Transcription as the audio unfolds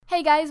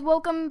Hey guys,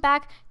 welcome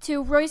back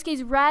to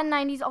Royski's Rad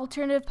 90s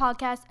Alternative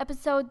Podcast,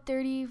 episode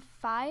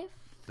 35?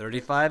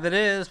 35 it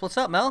is. What's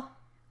up, Mel?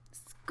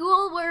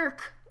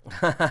 Schoolwork.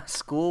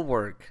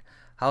 Schoolwork.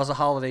 How's the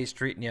holidays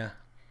treating you?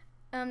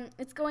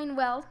 It's going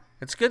well.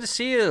 It's good to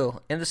see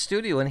you in the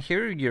studio and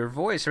hear your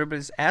voice.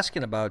 Everybody's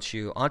asking about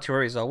you. Auntie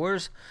Rory's all,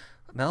 where's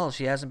Mel?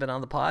 She hasn't been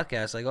on the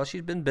podcast. Like, oh,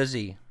 she's been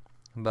busy.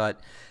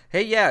 But,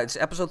 hey, yeah, it's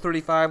episode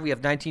 35. We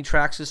have 19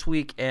 tracks this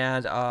week,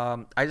 and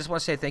I just want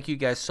to say thank you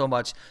guys so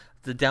much.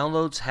 The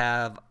downloads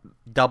have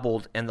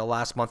doubled in the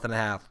last month and a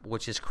half,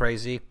 which is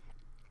crazy.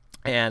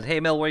 And,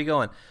 hey, Mel, where are you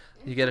going?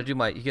 You gotta do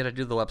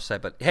the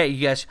website. But, hey,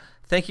 you guys,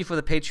 thank you for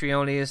the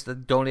Patreonies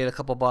that donate a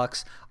couple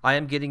bucks. I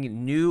am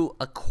getting new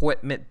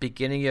equipment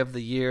beginning of the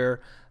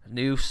year,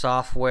 new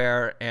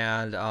software,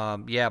 and,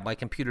 my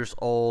computer's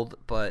old.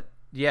 But,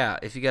 yeah,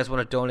 if you guys want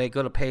to donate,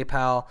 go to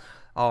PayPal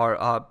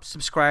or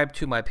subscribe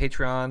to my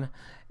Patreon,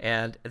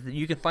 and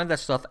you can find that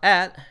stuff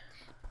at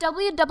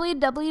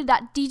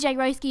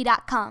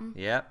www.djroyski.com.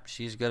 Yep,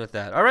 she's good at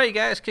that. All right, you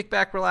guys, kick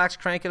back, relax,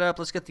 crank it up.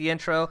 Let's get the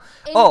intro.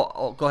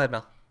 Go ahead,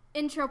 Mel.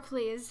 Intro,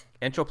 please.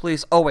 Intro,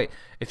 please. Oh, wait.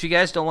 If you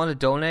guys don't want to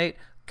donate,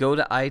 go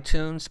to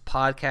iTunes,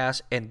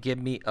 podcast, and give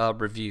me a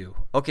review.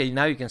 Okay,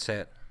 now you can say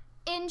it.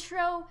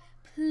 Intro,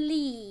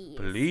 please.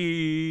 Please.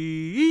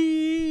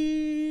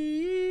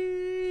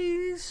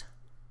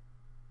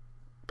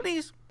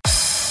 Please.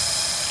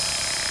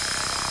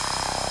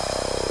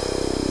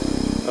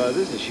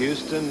 This is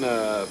Houston.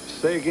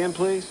 Say again,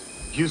 please.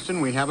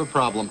 Houston, we have a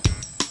problem.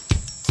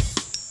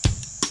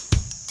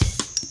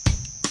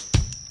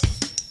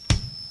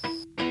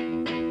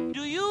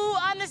 Do you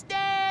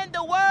understand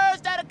the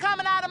words that are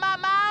coming out of my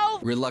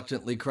mouth?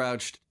 Reluctantly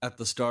crouched at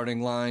the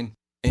starting line,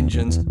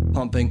 engines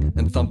pumping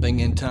and thumping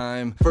in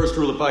time. First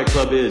rule of Fight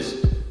Club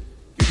is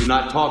you do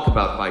not talk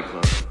about Fight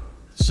Club.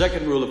 The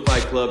second rule of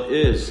Fight Club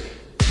is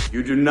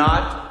you do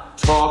not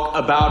talk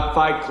about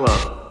Fight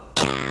Club.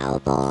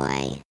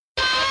 Cowboy.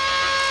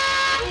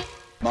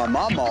 My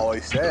mom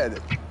always said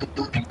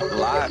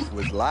life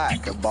was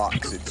like a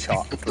box of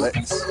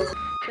chocolates.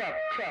 Check.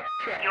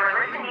 You're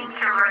listening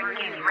to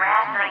Royski's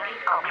Rad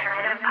 90s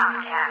Alternative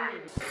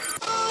Podcast.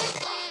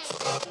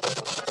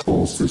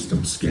 Full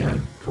system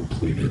scan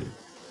completed.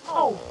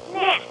 Oh,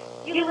 snap!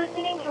 You're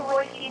listening to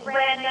Royski's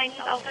Rad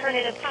 90s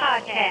Alternative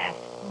Podcast,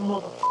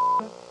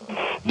 motherfucker.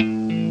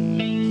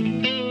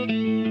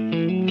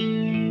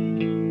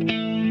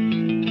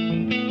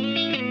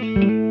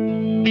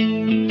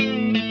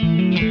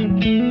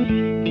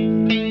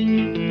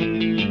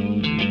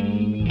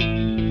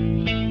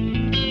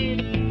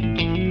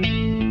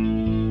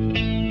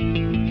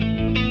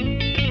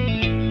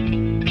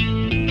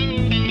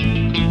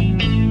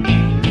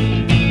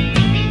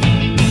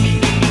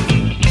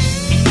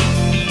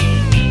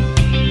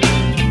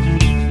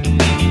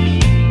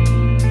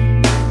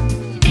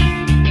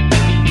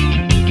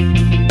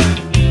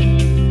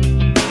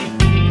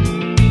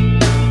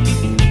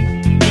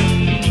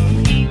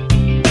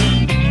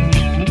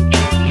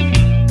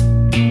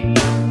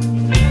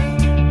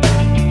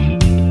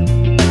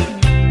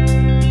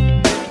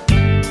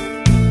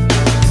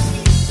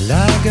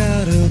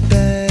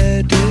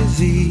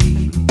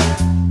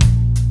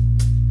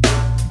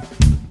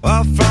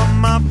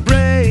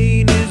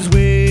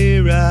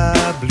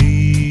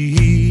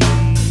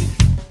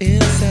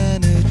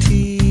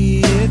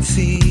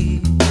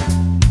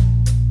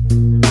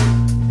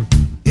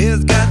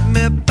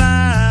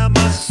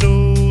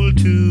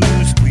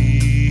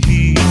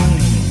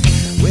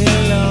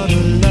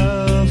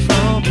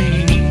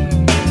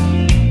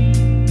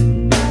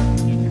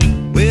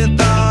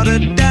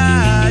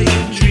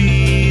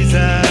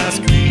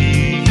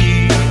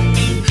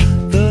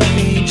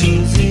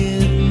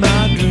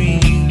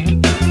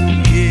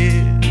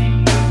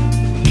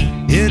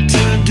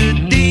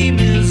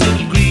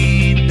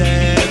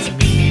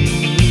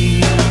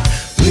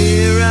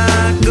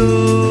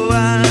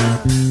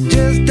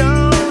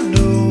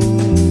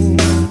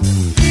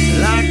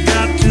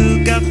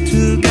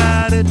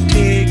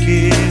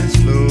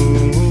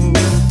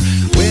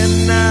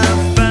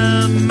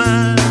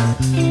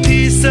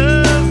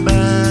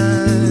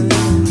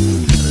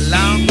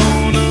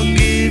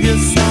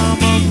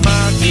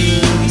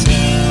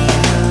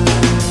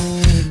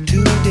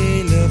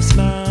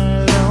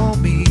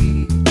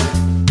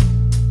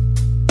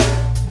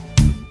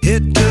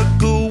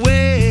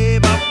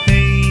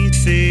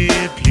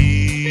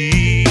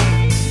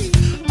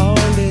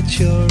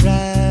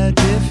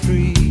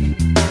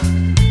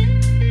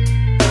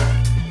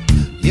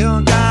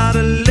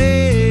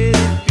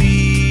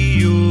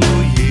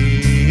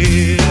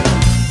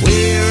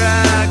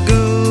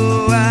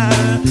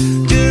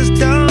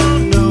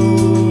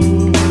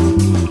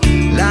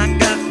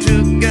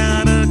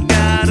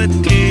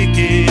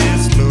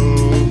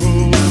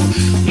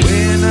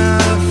 When I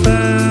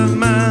find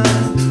my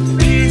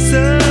peace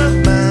of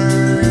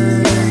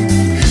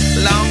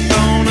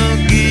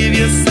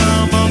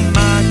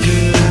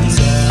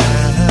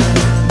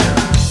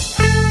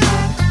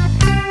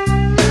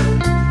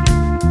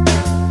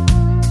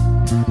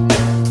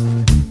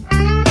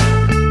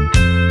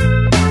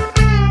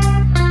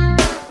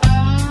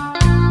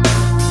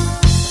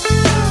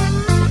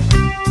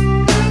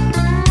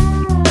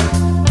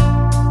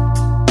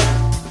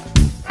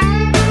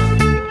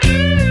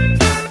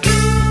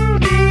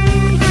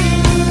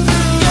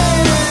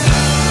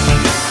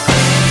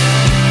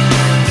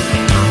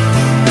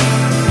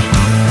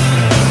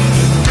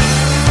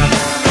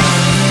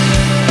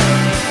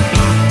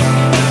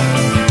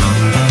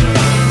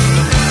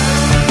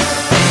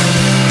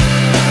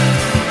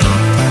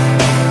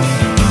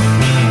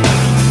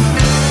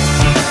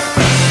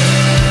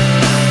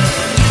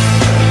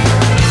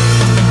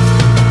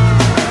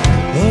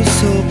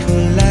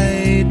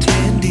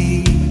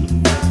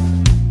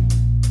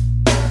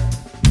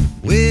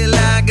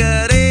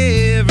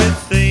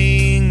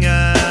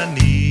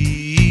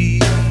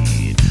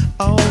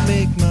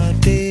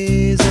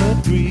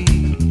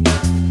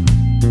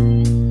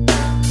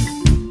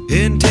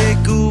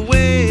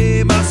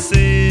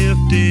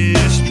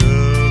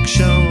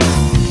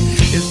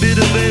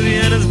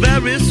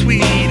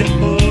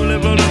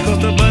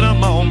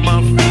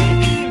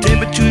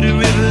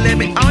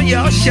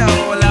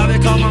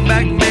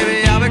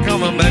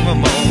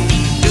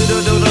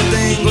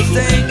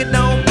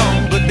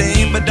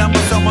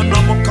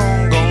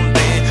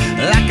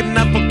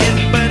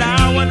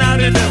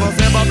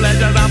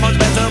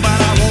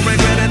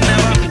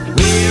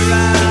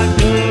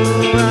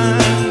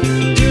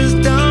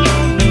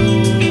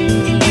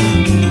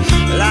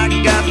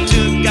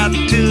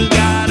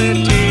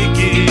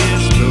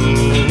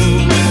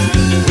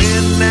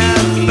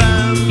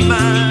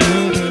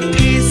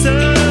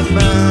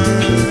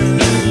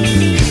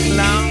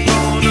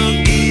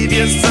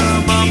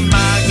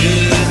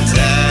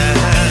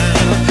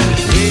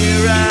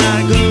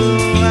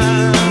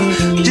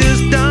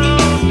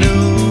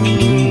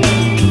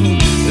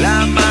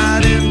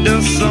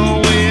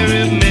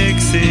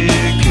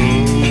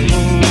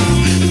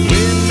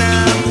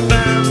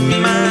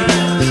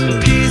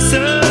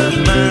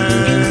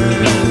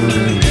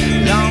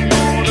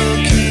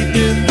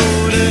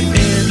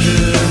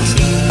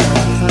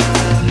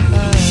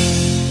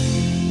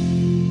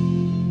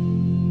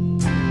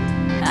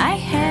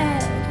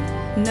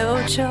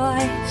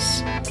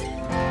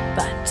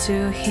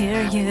to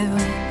hear you.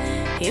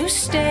 You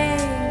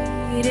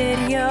stated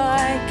your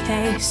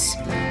case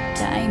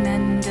time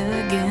and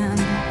again.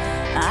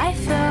 I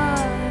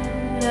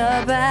thought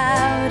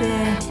about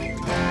it.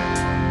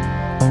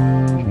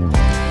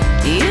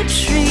 You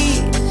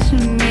treat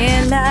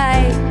me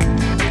like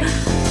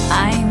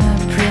I'm a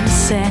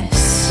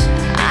princess.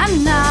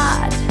 I'm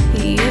not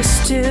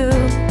used to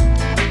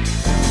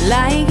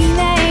like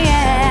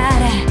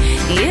that.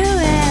 You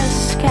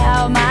ask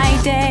how my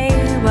day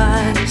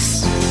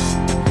was.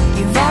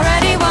 You've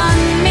already won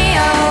me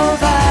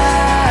over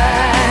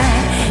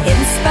in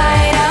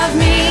spite of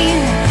me.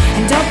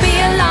 And don't be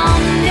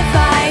alarmed if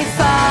I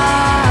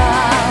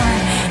fall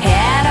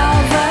head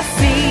over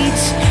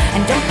feet.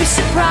 And don't be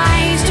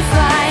surprised if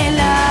I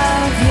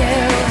love you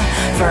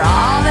for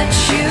all that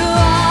you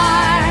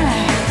are.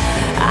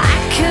 I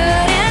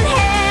couldn't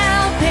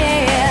help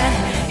it.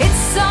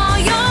 It's all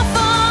your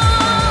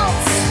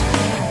fault.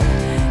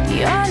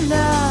 Your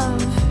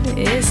love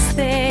is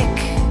thick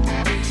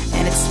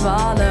and it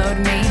swallowed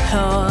me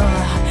whole.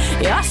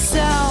 You're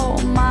so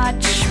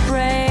much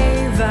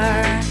braver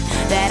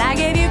than I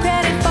gave you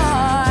credit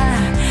for.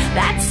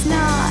 That's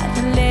not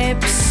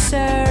lip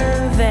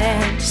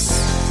service.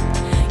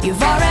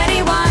 You've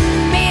already won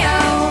me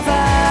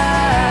over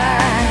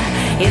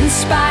in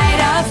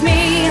spite of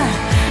me.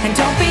 And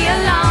don't be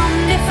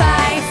alarmed if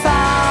I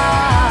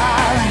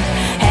fall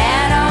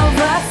head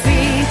over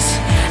feet.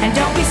 And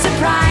don't be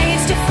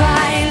surprised if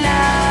I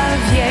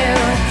love you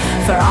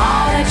for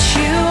all that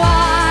you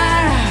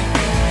are.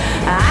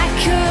 I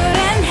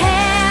couldn't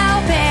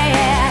help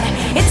it.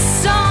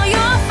 It's all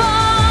your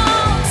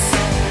fault.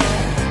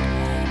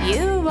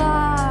 You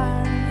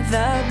are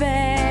the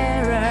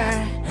bearer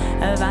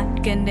of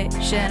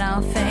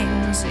unconditional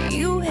things.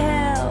 You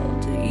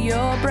held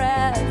your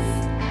breath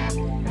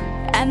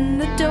and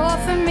the door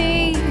for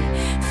me.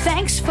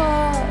 Thanks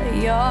for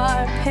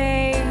your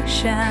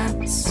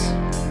patience.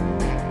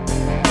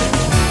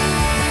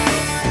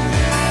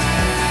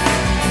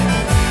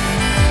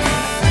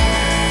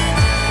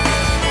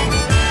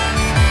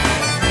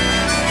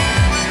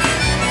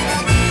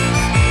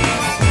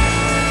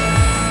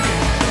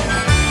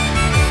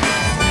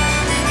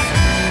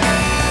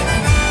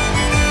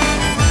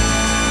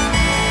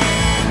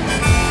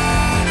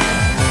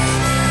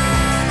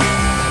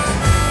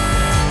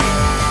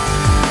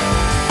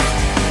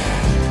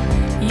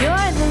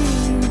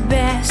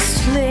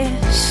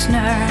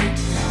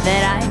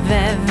 That I've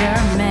ever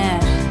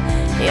met.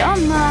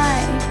 You're my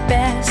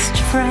best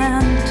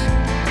friend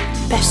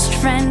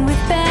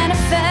with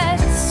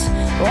benefits.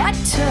 What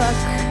took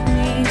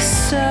me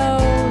so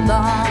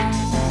long?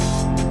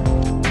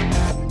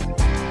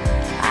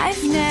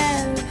 I've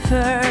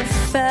never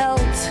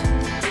felt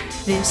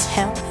this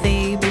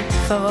healthy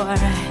before.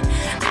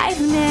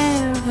 I've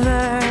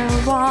never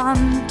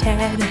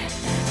wanted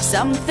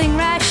something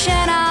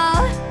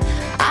rational.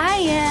 I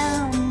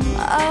am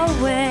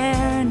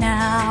aware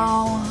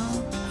now.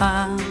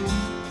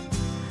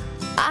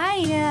 I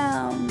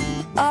am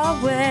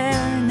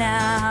aware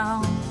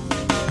now.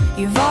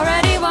 You've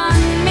already won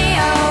me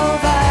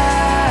over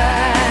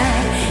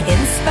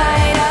in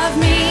spite of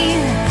me.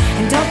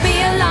 And don't be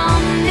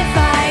alarmed if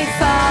I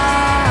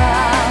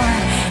fall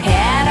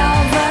head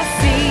over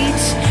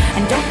feet.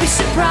 And don't be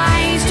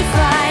surprised if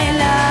I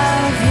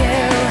love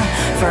you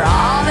for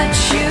all that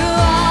you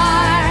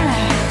are.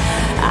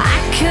 I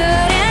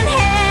couldn't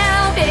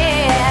help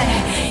it.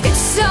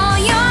 It's all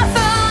your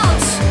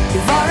fault.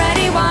 You've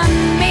already won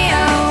me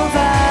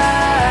over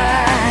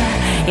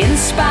in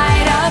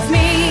spite of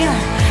me.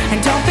 And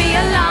don't be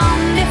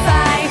alarmed if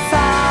I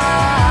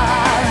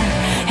fall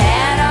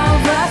head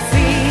over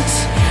feet.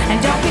 And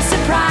don't be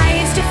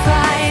surprised if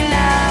I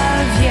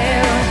love you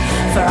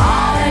for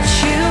all that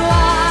you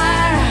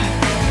are.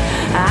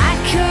 I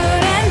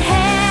couldn't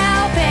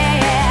help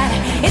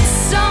it.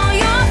 It's all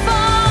your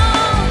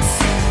fault.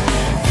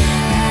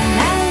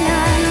 La,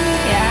 la,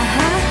 yeah,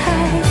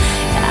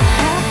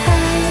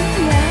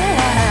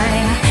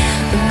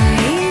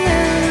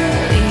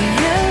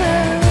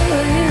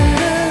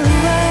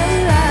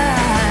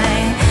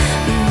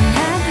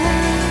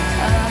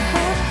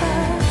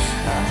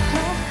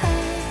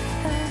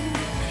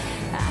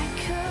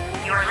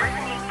 You're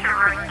listening to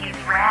Ricky's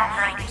Rad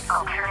 90s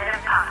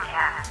Alternative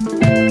Podcast.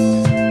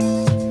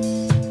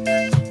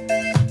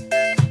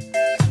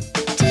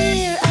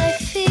 Dear, I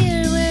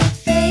fear we're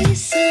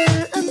facing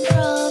a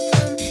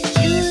problem.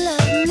 You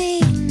love me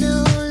no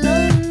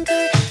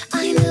longer,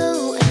 I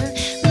know, and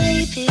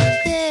maybe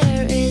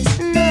there is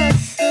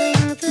nothing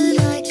that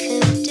I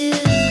can do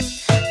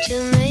to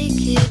make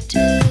you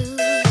do.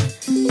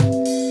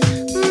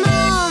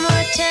 Mama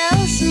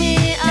tells me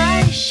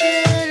I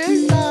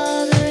shouldn't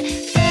bother,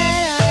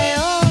 that I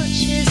ought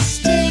just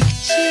stick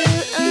to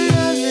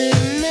another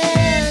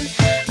man.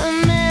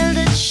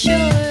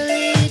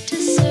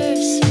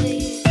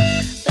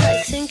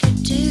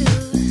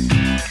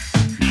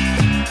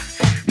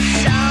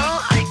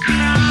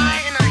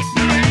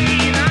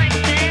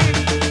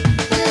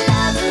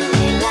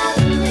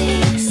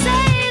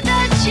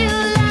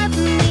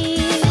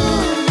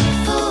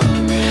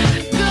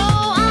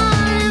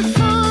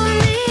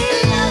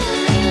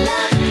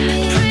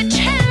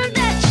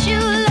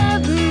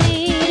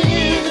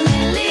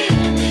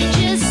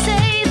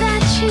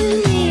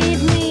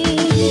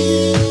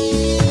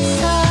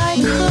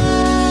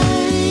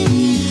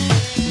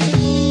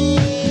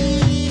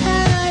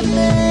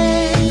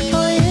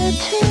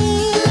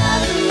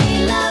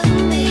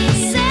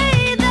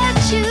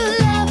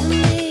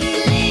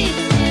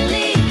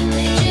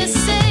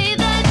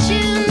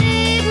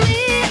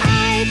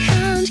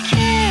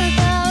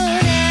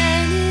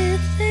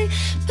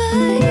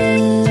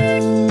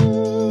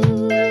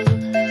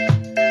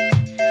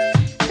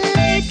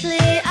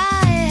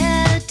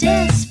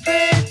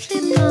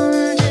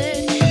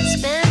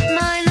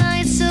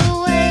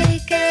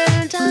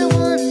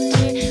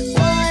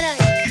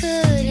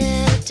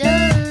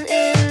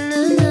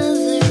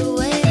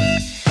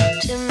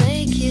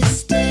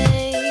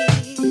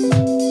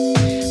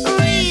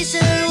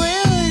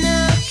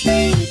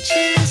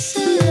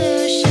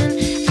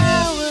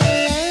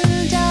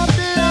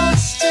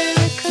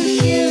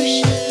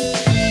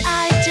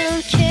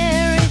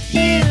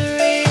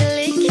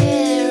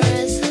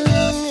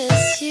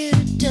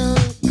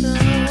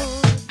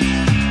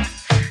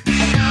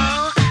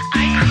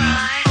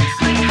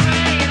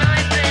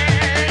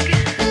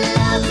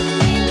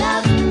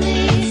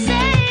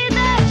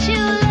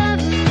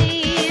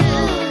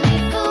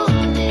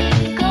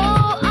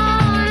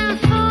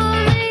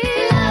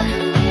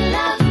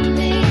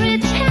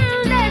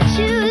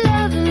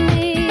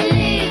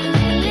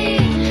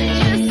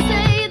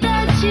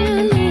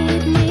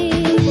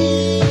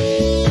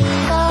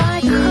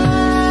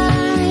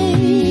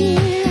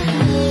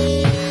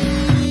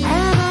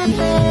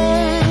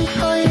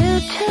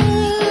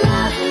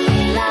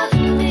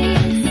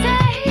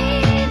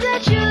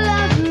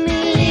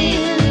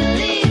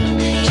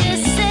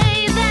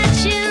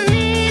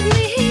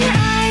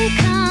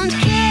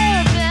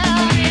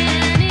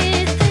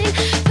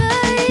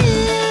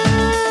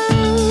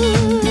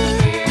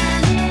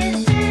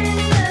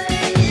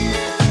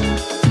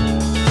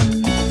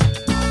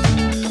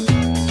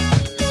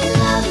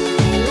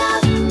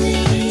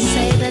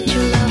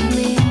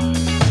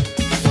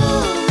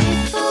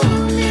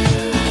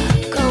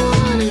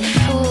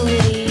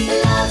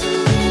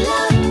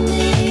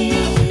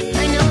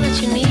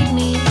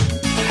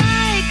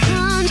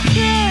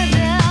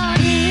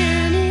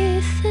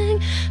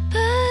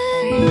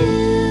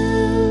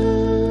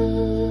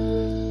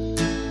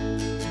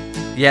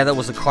 Yeah, that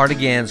was the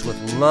Cardigans with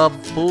Love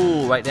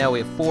Fool. Right now we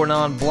have 4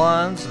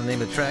 Non-Blondes. The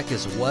name of the track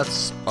is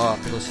What's Up.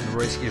 You're listening to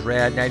Royski's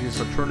Rad 90s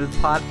Alternative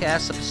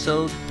Podcast,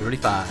 episode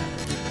 35.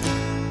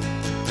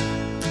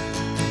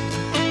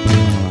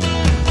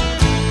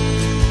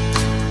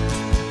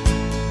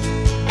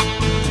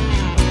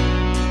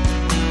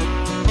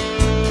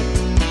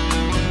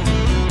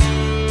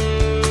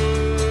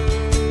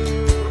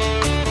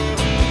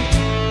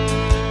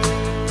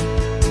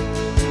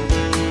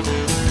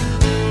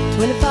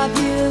 25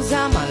 years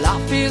and my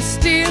life is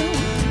still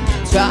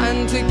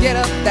trying to get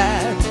up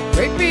that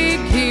great big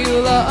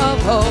hill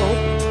of hope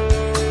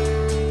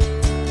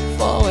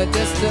for a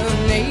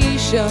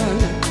destination.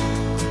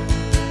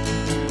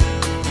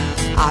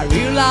 I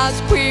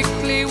realized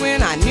quickly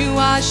when I knew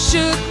I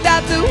should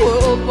that the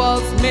world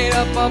was made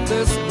up of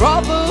this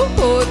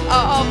brotherhood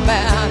of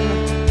man,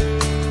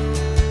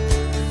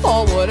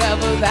 for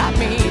whatever that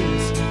means.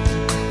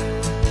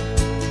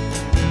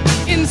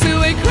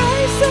 Into a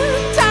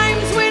crisis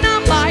times when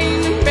I'm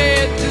lying in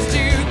bed just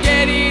to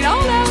get it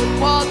all out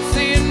what's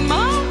in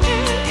my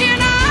head. And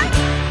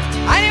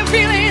I am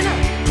feeling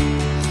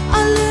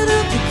a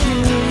little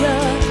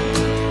peculiar.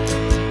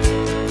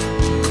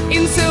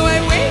 And so I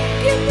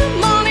wake in the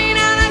morning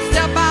and I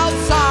step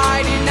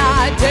outside and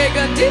I take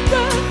a deep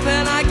breath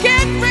and I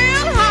get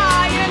real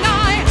high and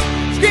I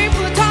scream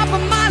from the top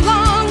of my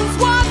lungs,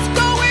 what's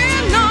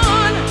going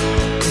on?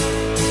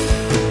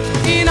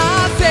 And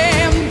I say,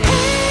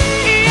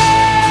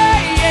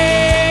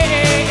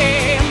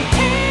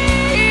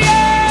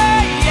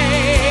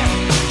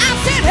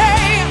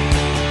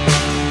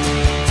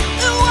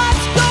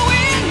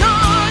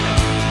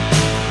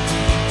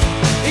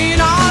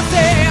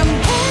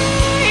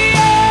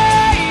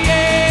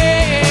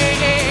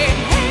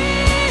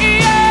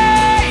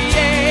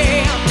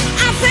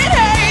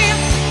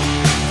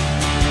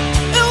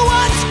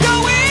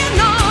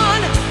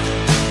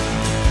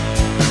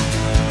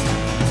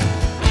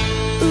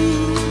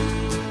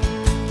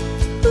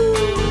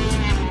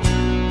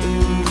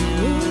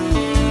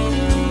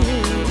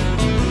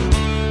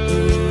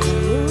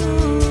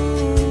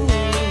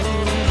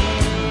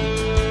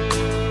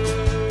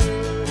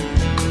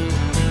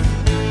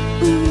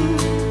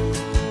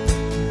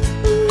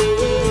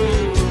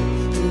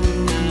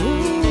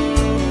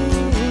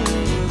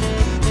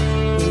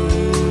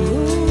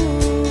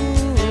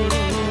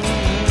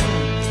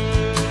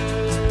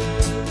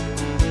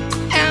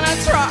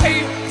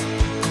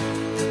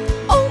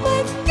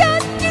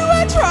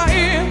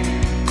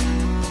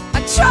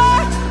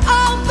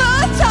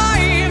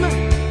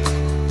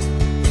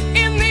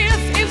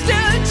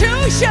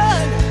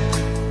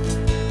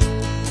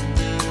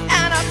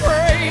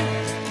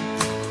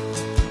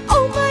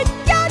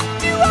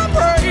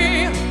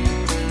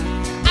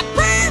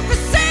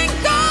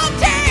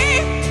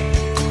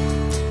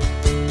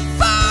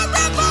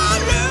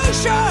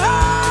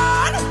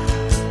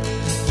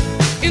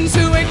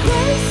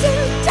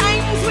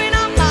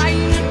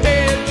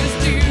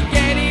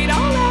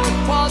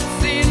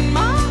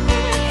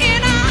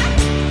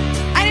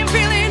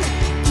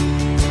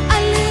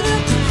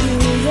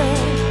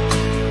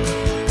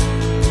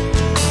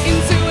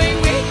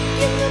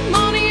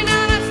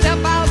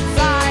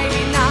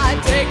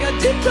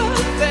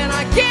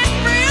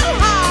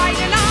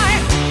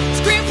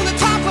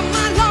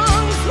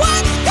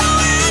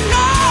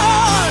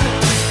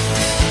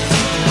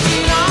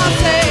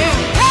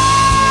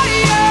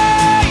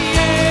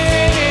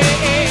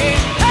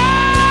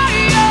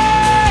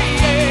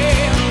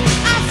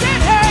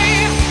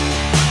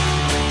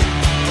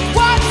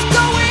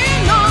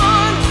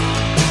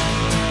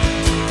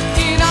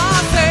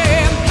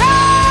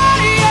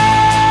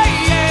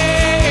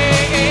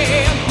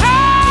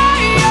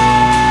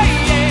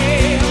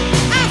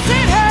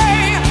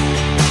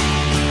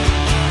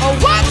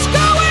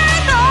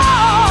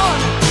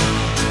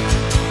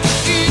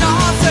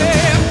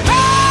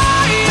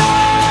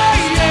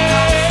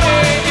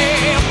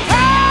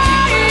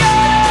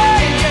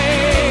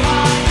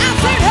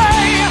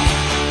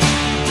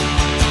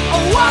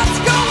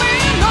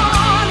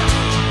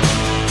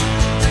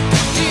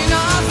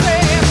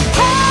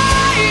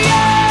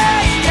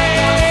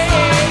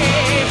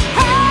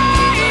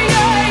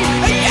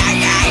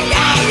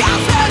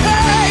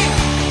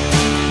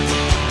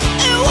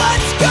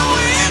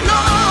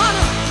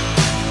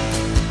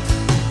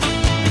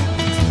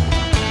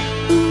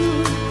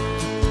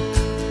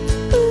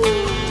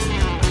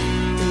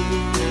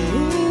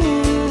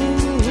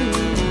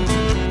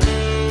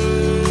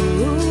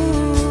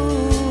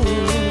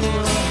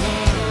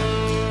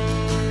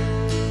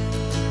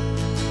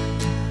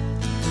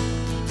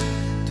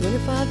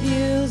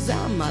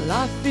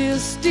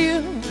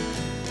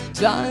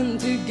 trying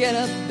to get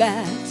up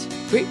that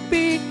great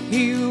big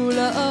hill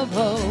of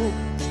hope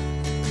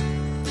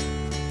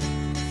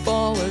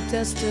for a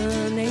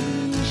destination.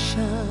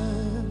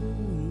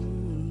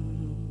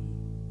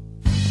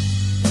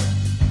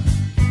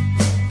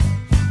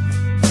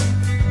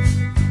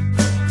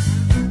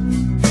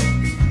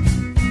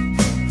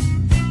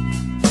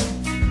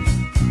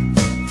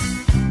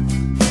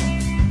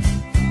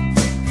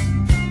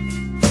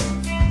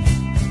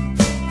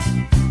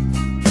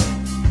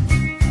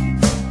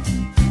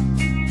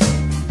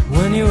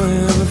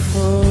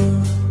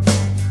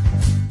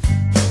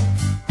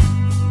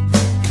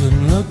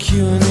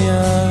 you in the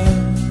eye.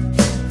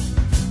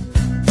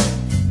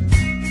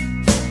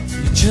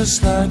 You're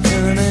just like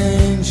an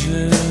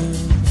angel.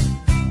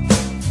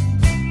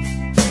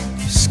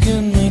 Your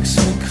skin makes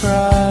me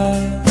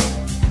cry.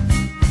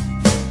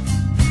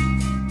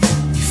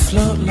 You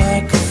float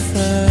like a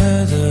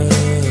feather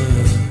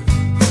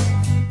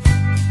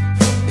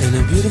in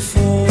a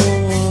beautiful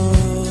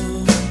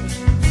world.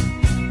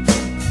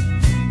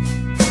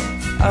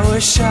 I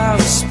wish I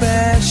was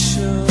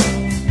special.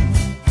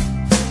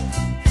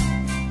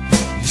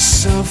 You're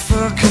so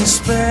fucking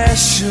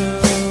special.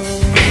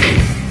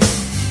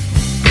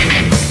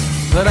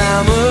 But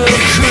I'm a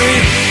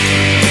creep.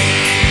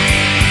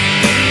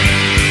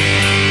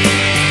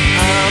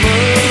 I'm a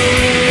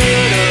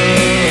widow.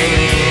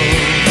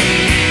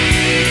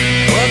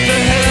 What the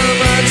hell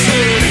am I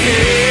doing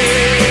here?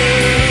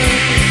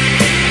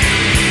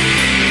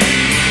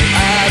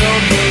 I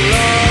don't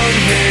belong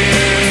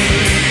here.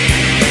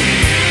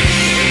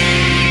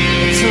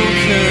 I don't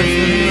care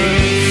for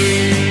much.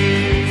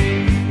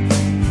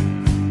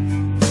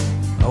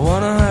 I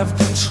wanna have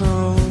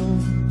control.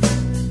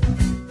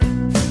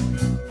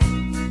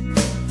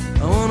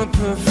 I want a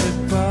perfect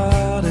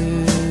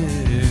body.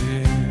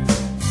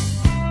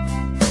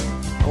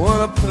 I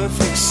want a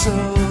perfect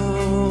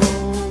soul.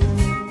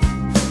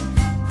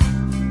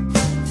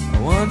 I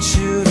want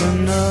you to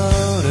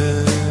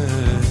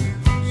notice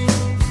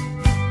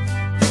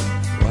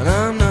when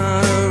I'm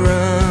not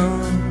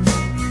around.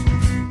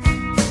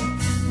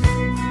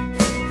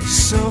 You're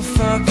so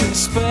fucking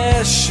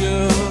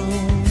special.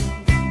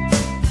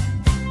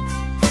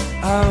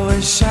 I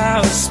wish I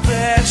was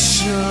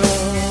special.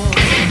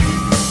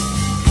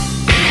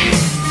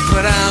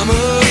 But I'm a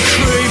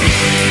creep.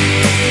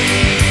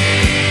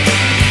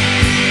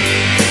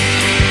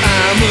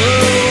 I'm a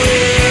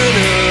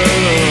widow.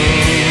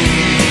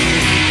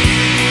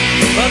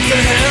 What the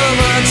hell am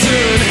I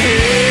doing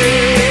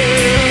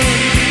here?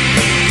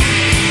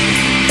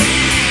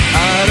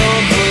 I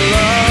don't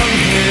belong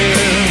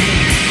here.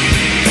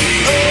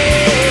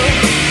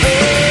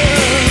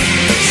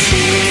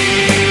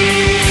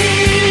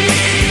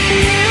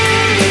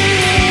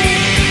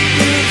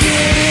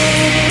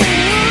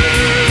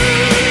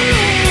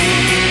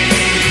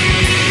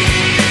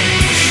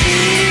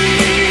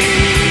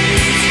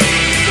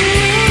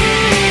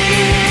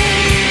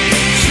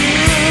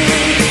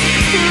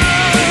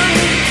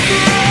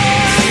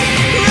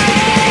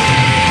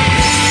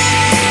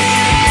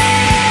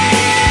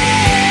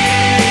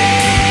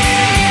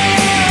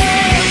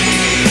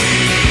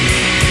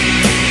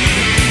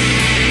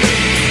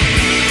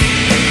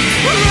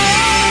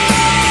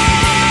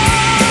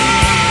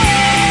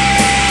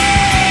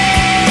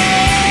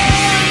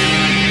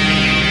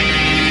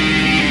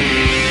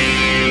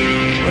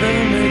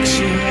 Whatever makes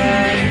you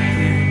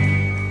happy,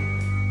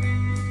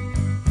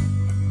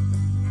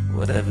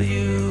 whatever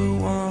you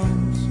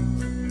want.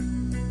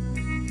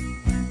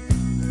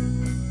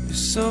 You're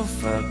so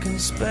fucking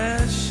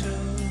special.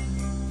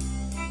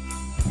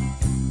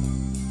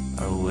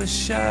 I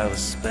wish I was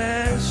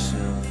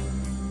special.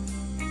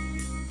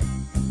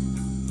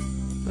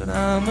 But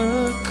I'm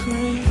a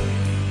creep.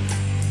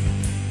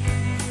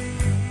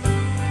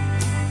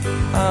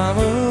 I'm a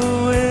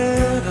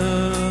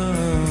widow.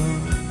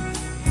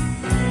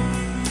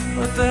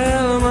 What the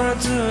hell am I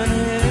doing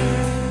here?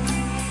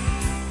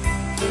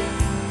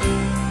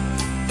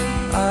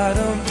 I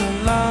don't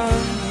belong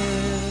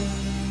here.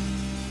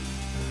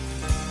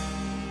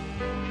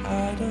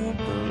 I don't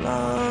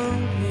belong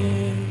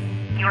here.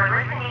 You're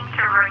listening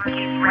to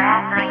Ricky's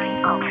Rad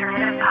 90s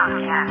Alternative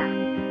Podcast.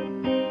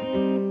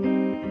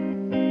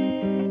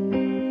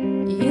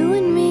 You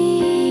and me,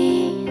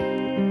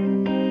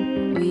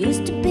 we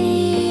used to be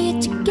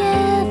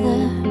together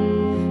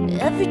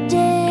every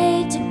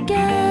day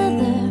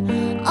together,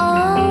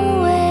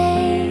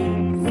 always.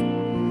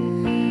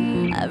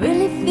 I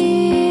really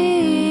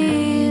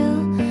feel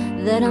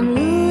that I'm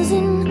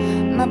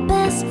losing my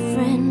best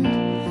friend.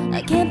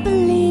 I can't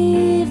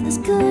believe this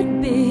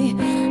could be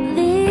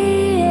the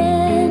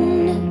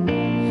end.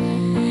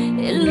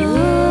 It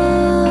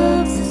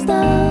looks as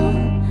though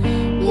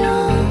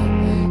you're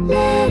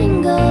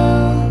letting go,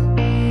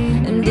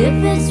 and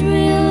if it's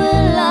real,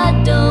 well,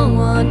 I don't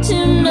want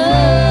to know.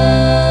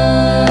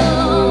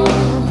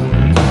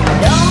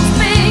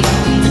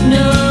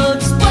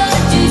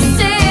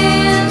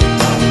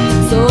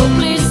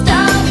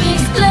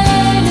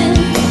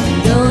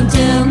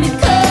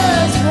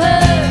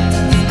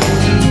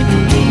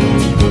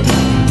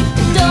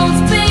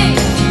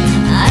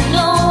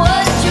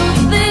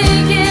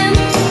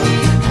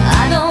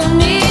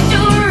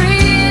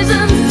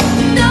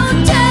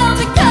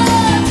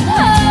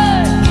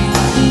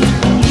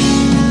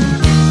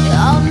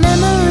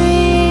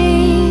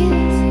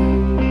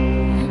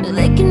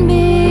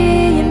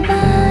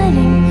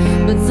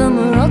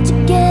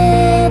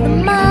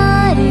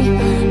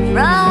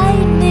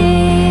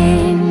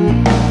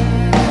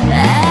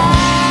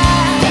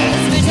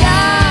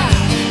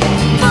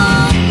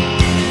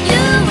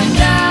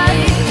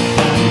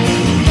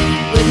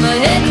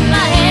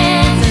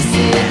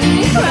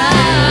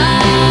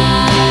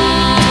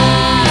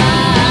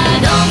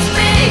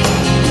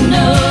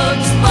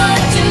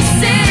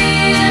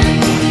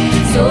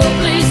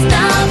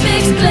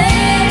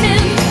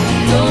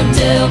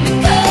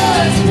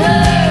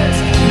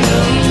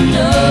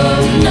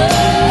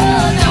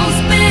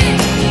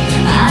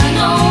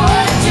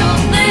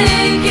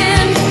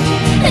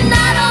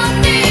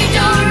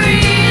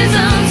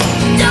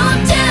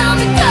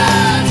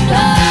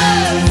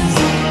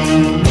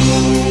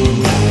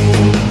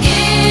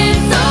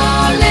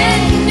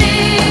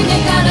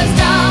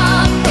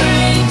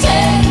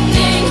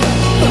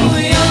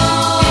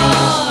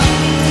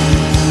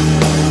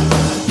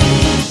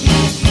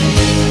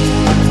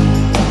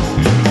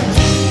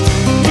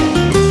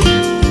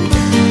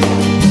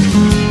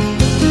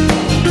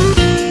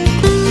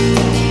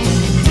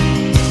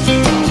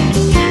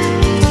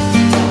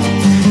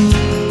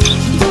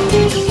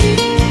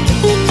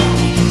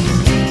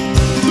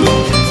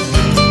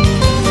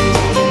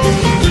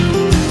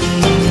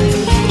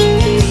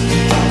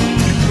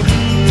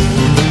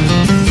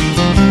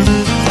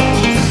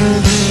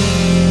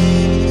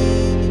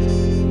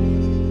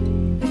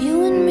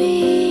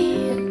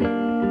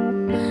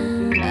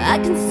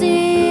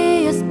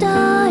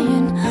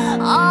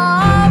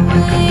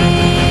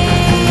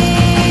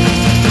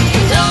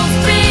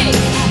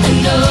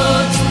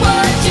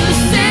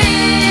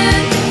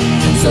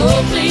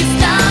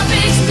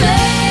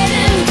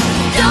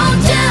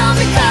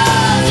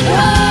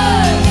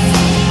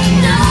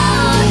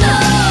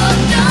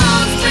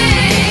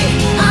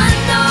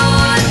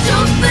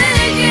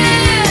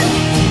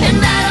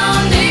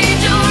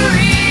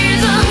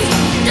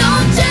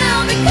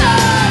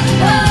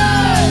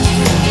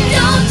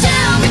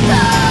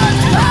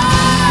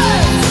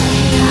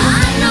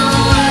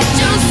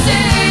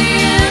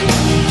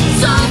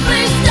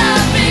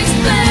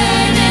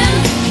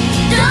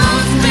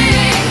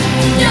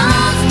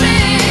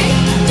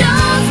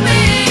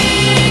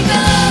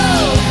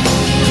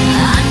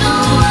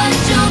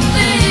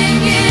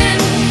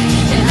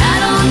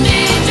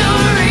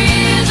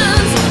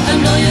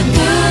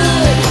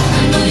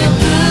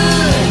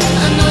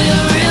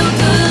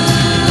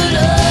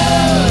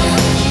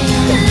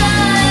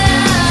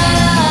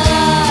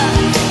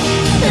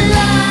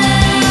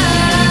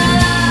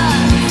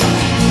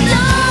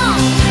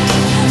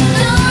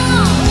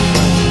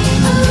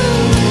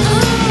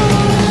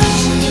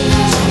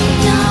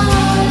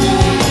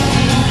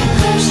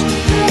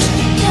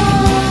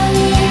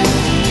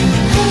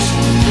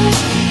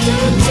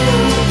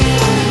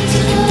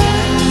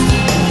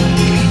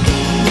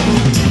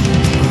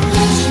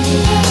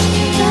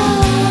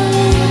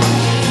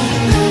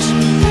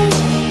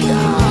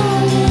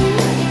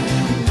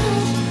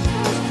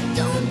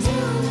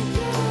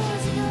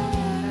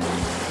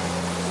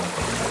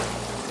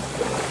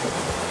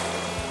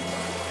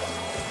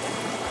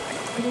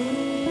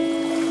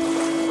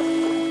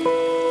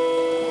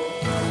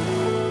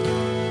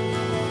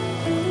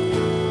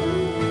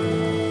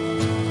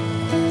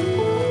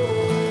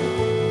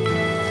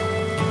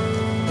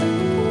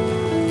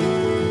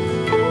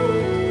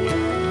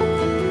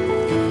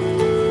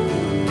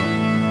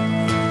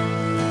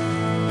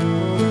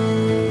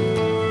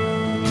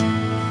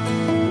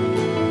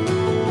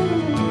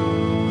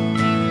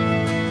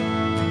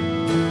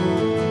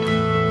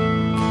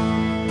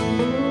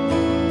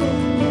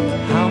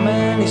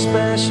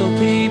 Special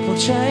people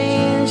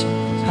change.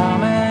 How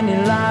many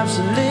lives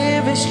are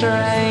living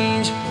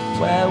strange?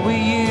 Where were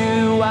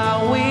you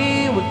while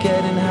we were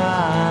getting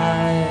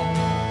high?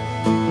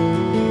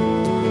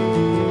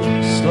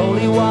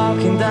 Slowly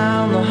walking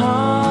down the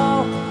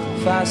hall,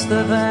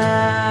 faster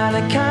than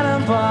a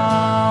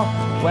cannonball.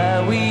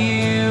 Where were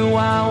you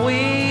while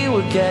we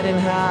were getting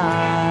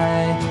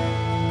high?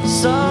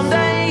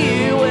 Someday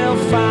you will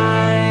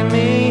find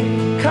me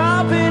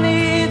caught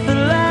beneath the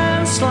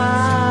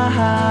landslide,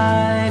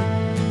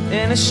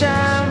 in a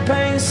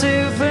champagne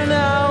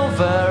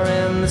supernova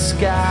in the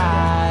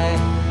sky.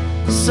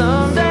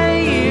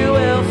 Someday you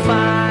will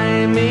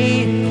find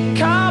me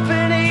caught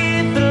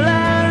beneath the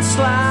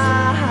landslide,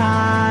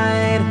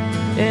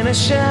 in a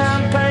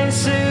champagne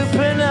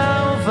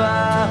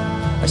supernova,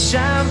 a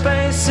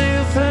champagne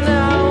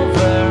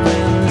supernova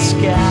in the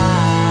sky.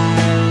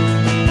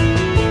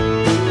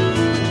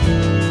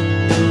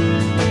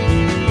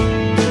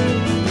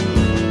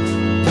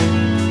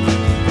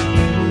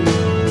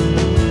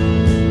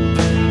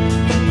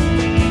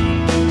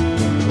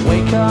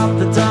 Up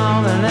the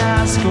dawn and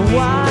ask her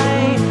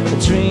why. A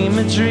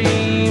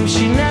dream,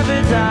 she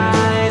never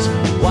dies.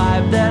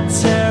 Wipe that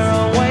tear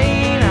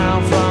away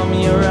now from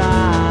your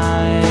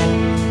eye.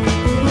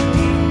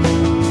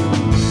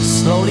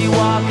 Slowly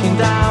walking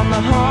down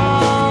the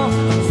hall,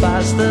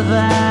 faster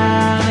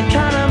than a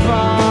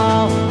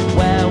cannonball.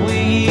 Where were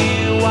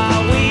you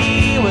while we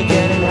were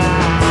getting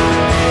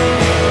high?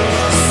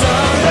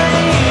 Someday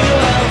you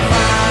will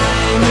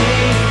find me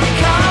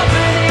caught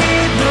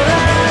beneath the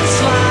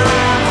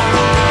landslide,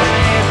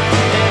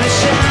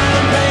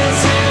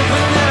 supernova,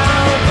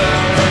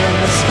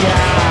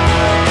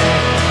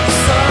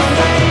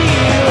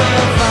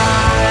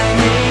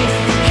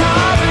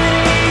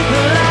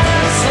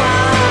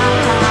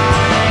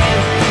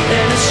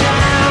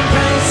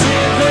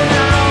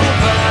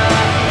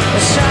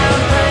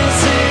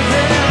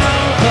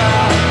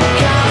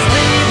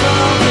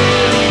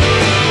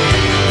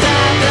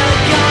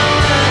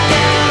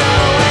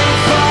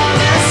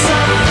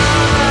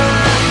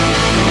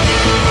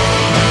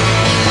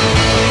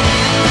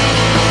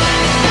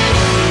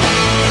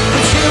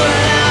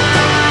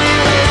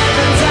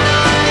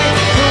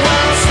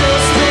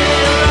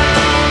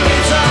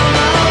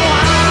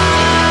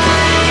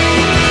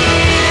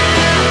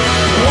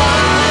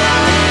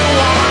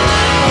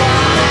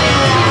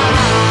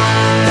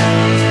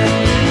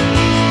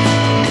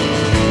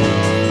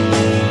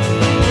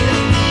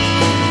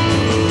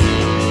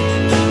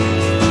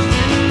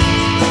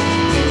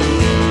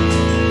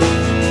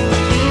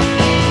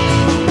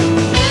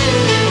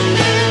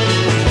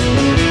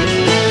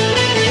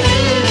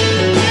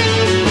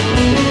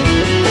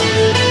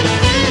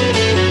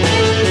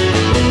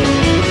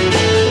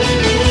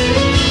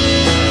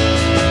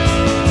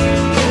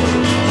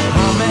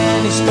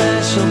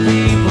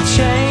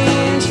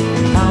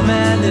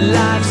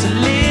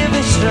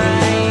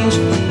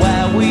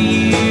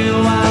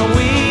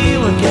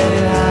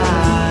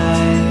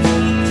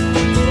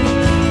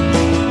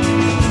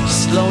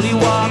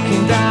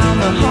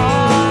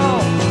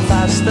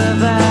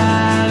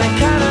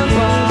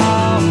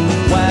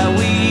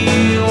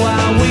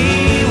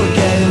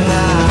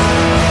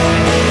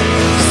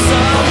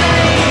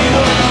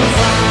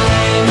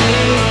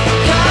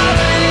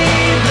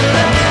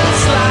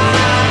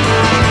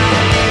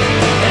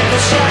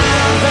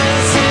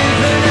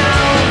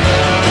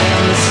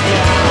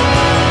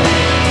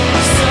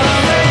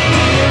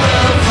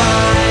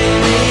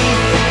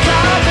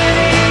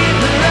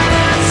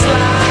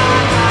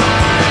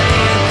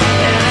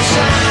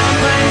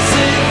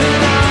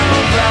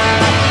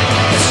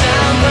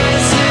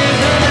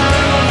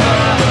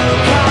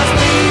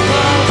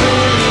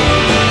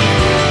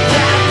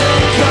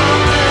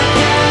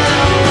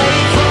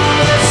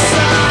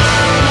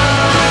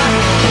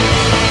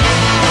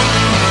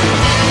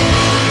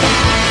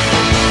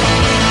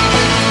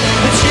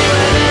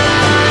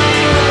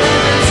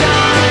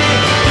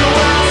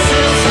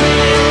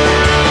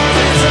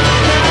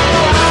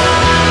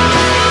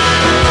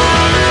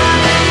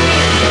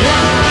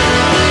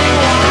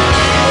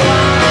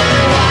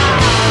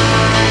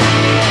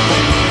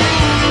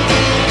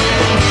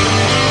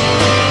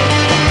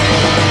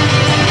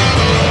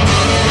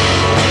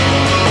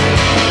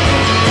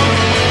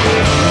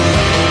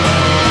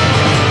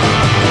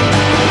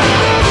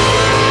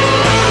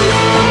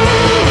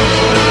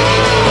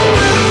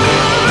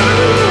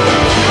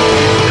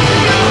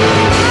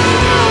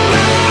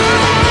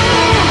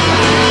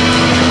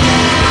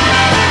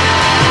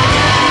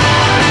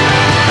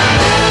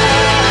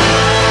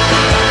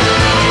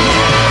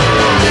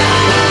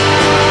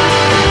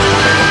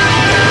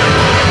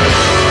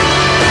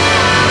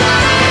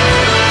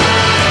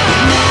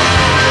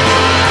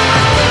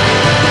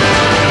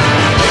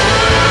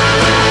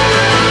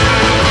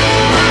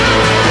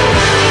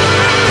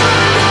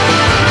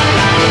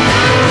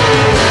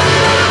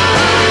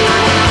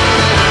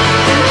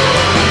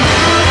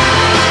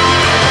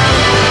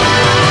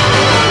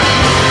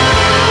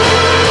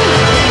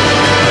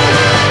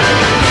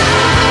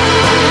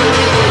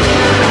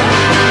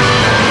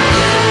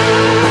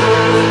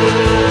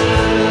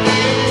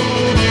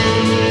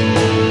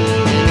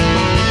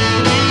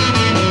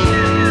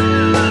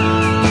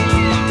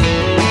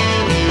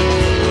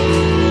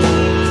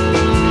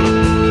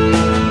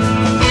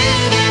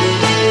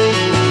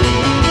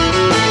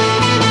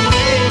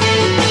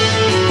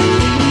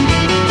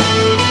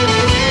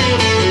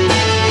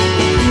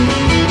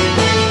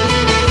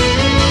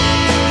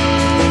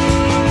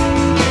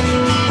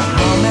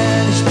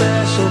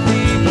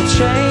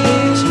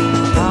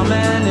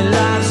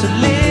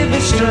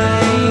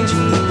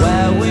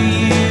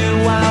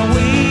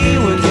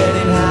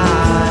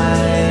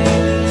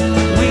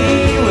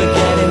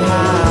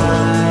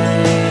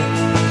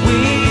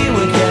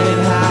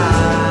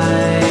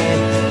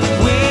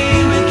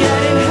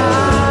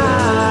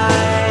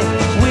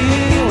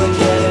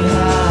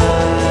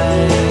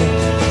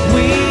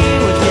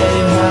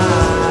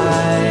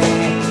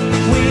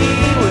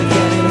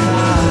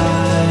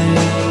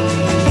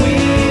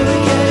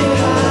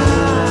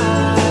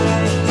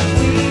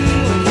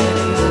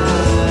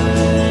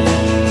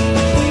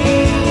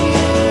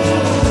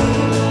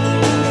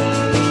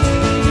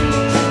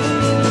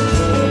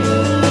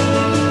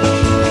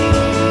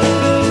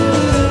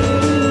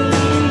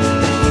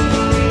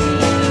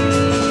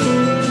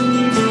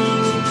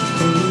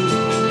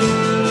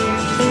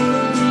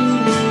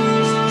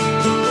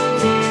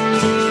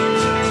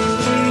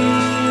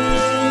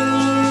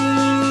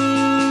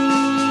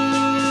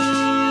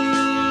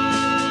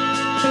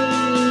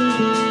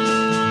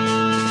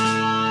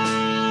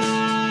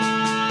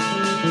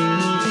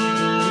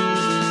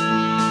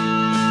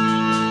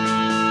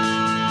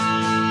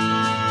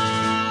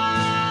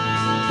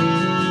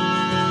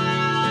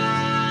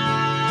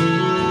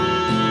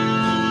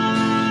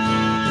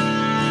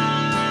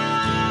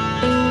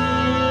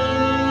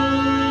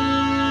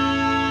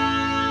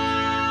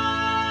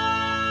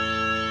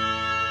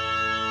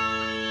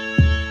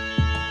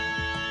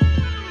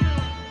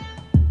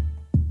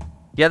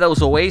 Yeah, that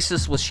was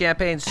Oasis with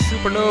Champagne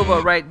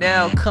Supernova. Right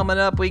now, coming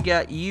up, we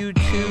got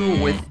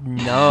U2 with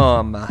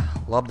Numb.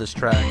 Love this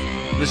track.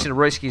 Listen to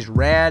Royski's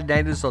Rad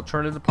 90s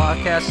Alternative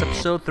Podcast,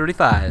 episode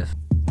 35.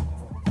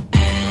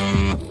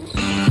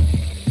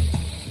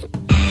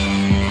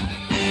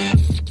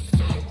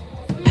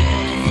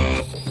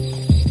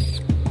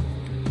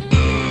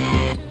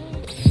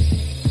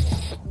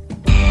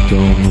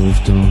 Don't move,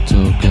 don't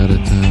talk, out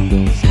of time,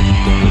 don't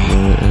think, don't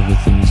worry,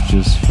 everything's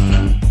just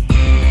fine.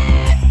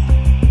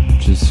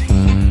 Just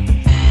fine.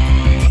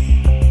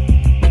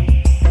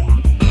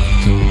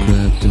 Don't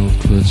grab, don't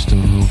clutch,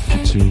 don't hope for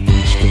too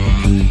much,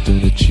 don't breathe,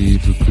 don't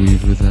achieve or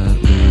grieve without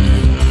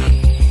leave.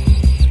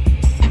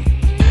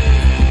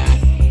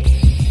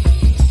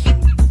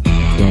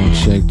 Don't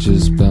check,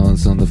 just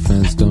balance on the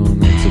fence,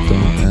 don't answer,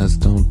 don't ask,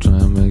 don't try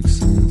and make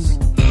sense.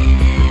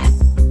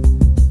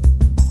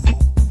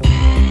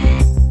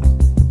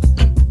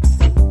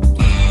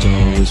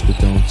 But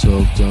don't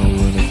talk, don't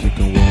run if you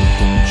can walk,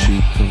 don't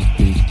cheat,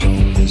 compete,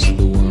 don't miss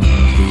the one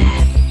beat.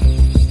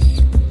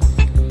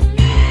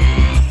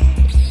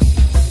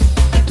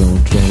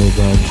 Don't travel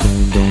by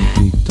train, don't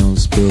peek, don't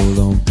spill,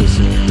 don't piss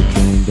in the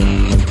drain,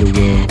 don't let the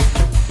will.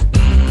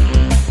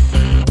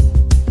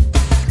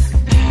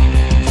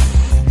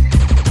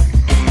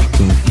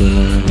 Don't fill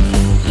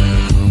anything,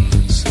 don't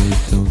compensate,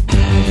 don't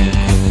cry,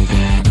 don't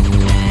call, don't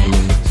know I'm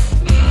late.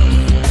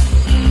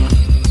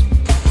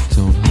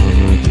 Don't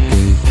hover at the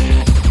gate.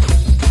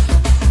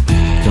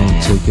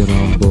 Take it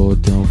on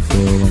board, don't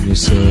feel on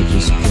yourself,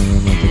 just play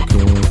another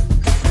chord.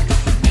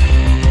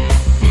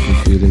 If you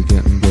feel it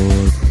getting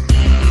bored.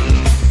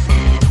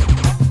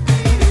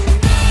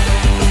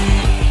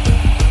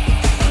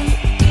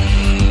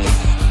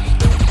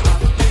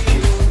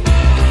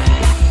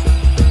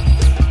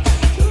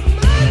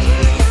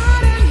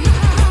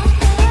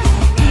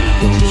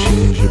 Don't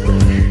change your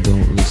brain,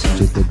 don't listen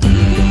to the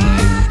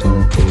band,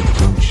 don't quit,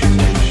 don't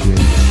change your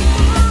shape.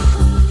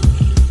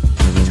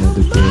 Have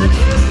another day.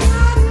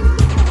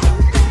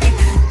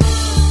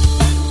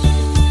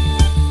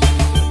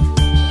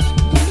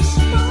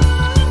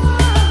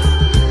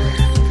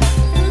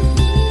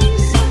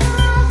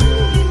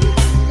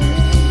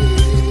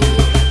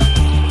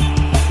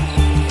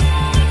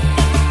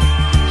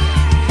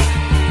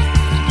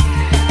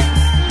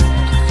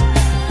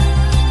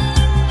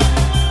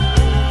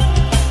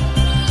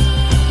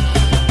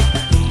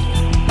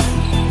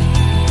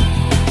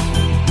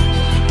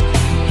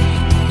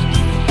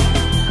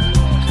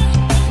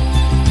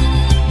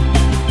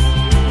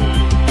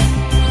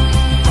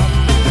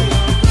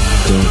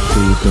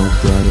 Don't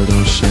bridle,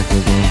 don't shackle,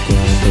 don't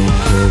grind, don't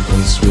curve,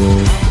 don't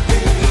swerve.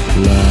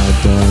 Lie,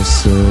 die,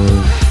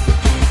 serve.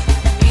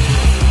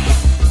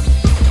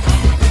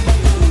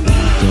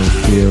 Don't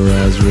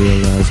theorize,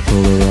 realize,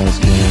 polarize,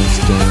 glance,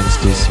 dance,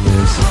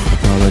 dismiss,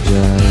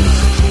 apologize.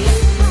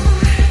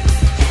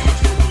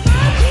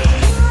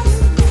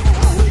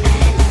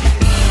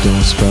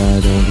 Don't spy,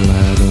 don't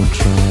lie, don't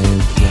try,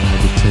 don't fly,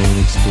 detain,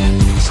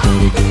 explain,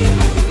 start again.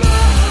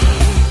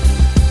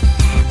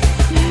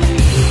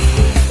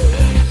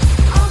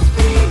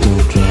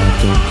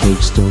 Don't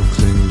coax, don't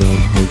cling,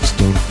 don't hoax,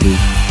 don't freak,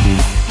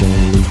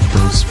 don't leak,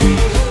 don't speak.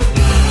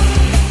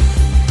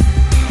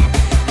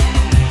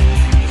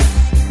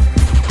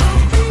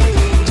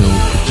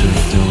 Don't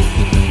project, don't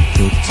connect,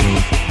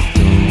 protect,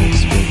 don't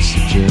expect,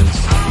 suggest.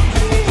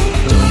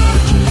 Don't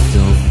project,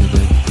 don't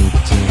connect,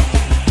 protect,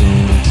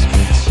 don't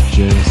expect,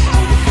 suggest.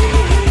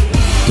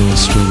 Don't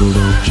struggle,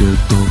 don't jerk,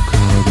 don't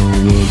call, don't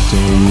work,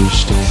 don't wish,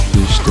 don't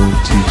fish, don't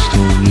teach,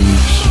 don't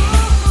reach.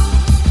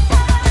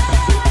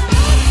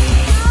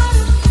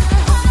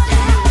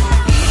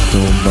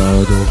 Don't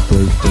borrow, don't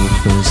break, don't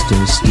fence,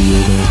 don't steal,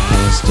 don't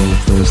pass, don't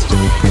press,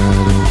 don't cry,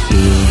 don't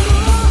feel.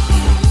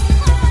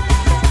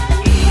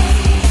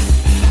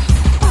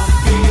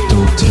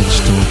 Don't touch,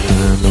 don't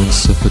dine, don't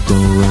suffer,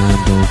 don't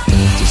rhyme, don't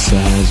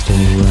fantasize,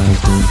 don't rise,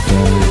 don't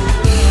die.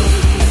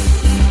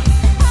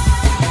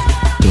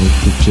 Don't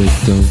project,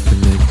 don't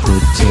connect,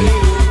 protect,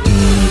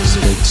 don't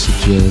expect,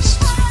 suggest.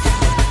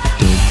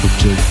 Don't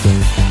project,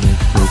 don't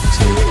connect,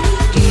 protect,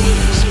 don't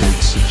expect,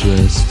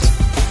 suggest.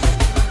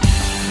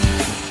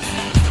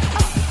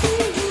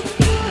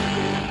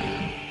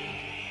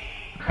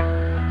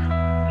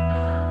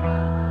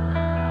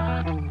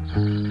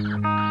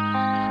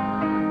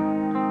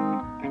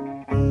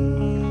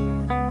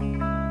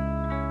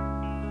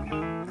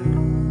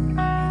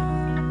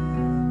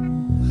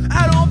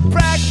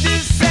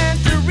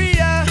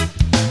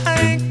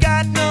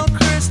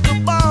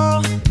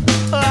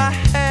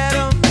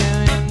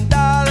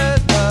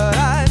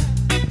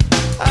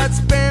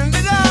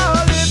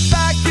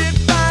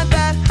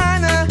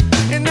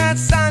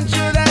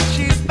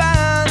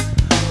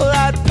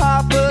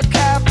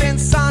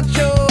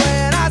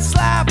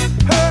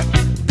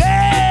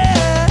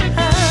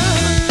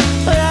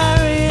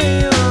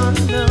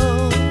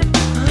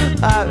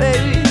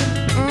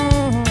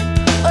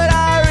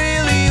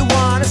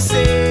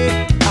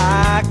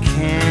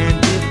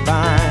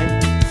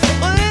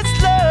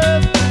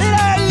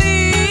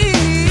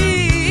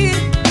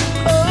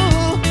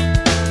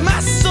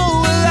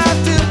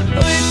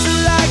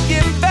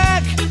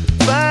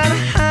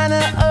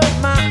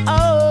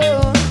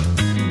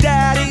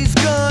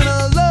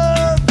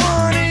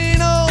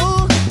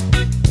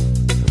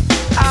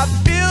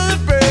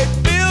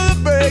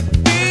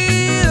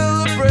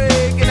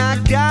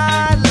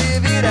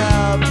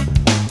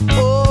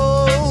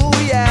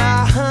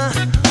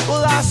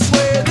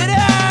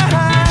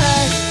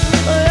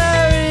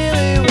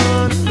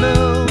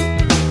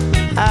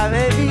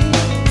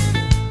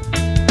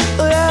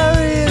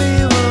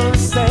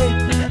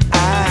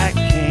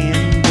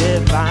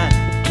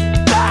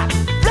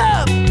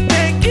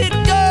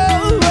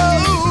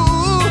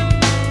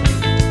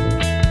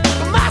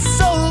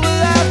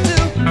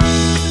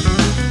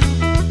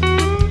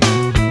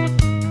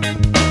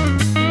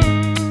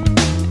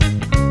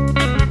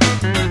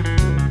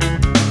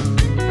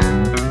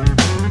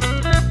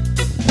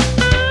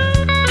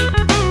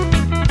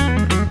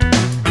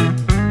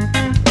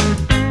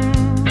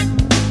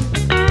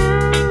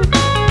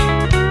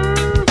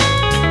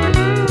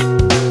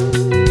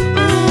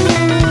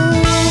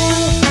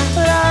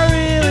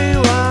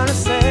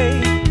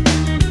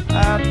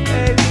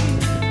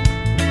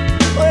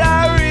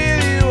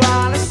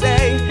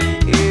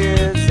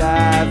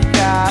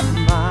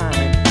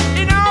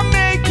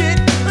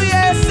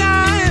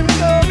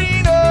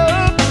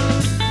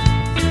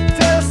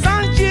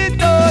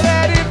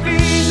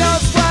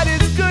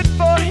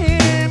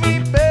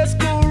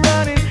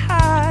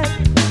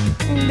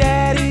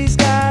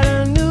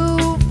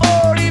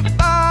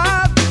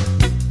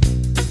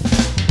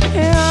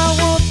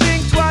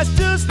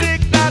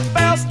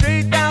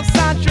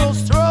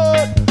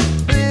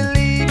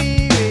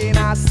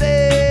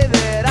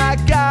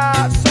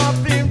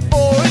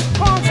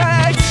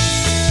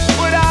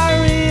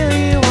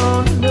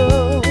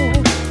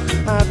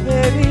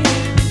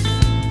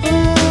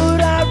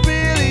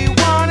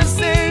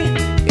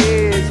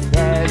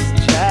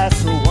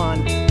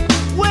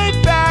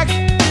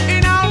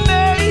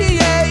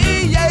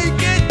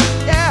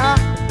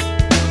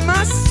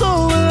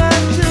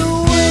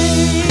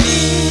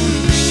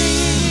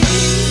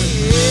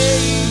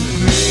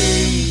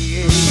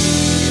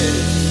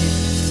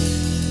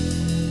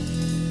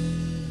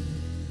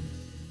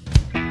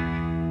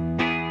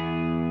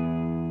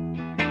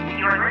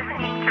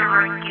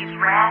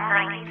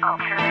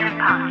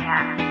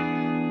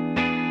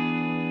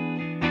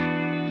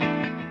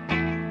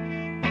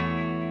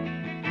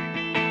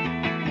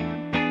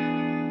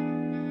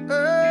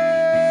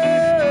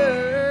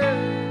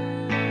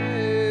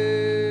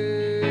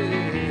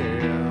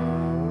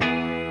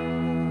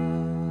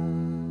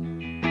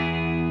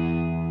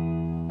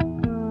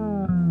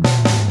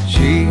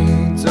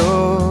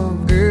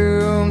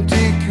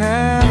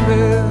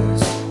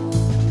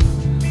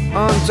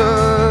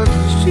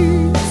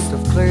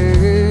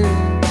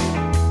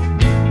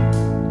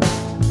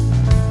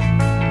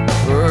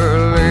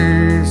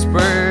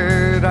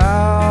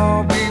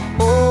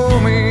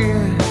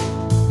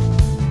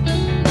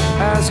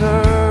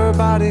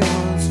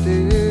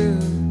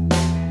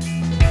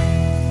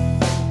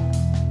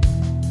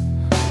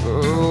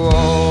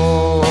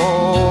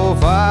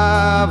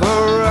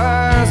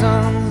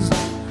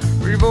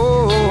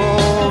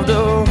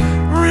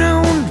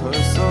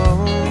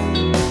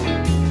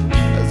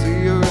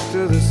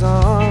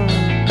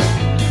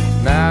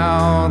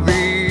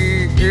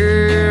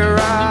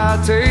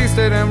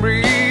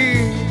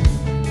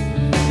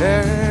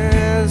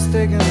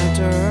 taking a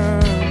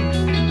turn.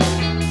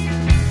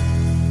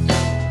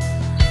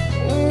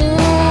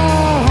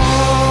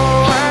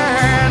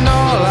 And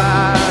all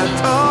I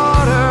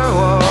taught her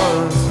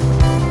was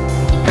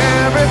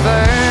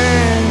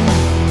everything.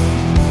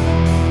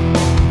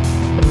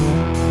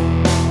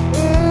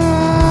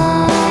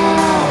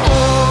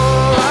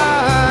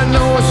 I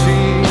know she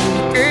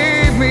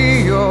gave me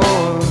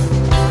yours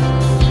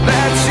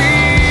that she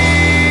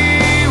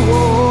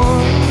wore,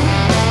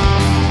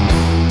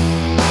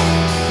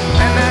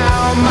 and now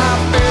my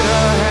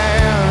bitter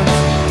hands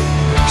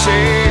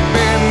shake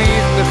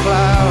beneath the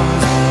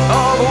clouds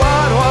of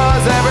what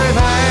was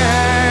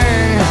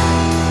everything.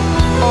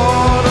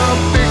 All the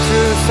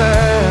pictures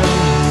said,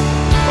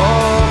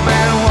 all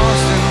been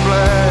washed in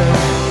black,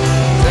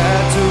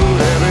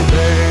 tattooed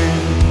everything.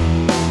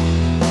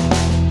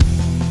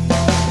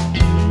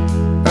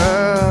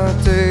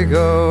 Take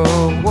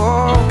a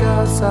walk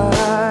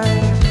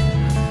outside.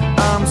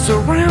 I'm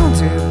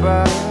surrounded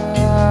by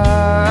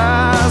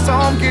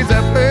some kids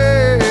that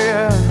play.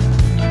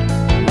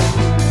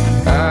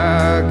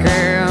 I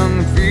can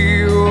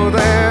feel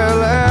their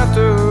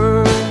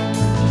laughter.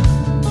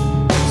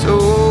 So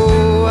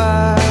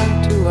why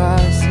do I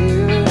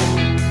sit?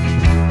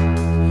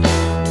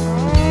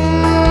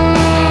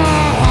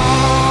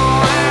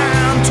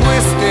 And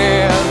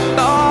twisted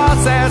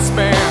thoughts that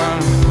spin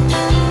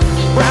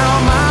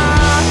round my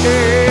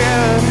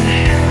head.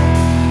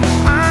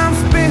 I'm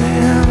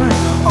spinning,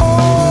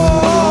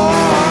 oh,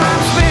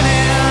 I'm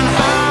spinning.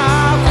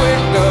 How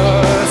quick the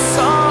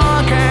sun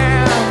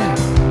can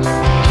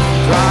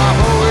drop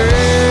away.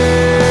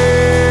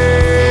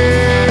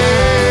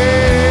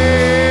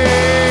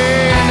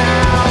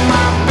 Now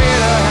my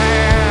bitter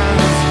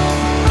hands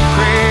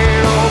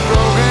cradle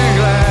broken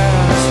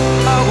glass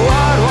of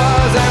what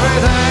was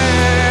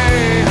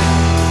everything.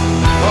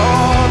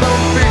 All the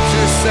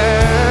pictures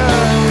said,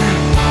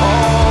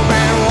 all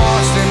been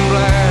washed in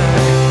black,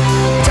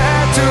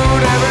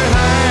 tattooed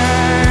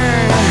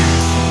everything.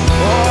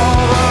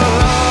 All the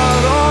love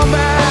gone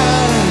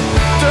bad,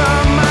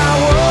 turn my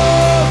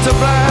world to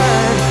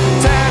black,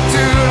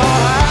 tattooed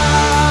all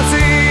I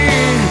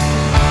see,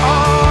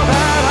 all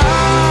that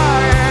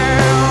I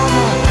am,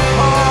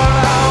 all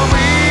I'll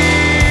be.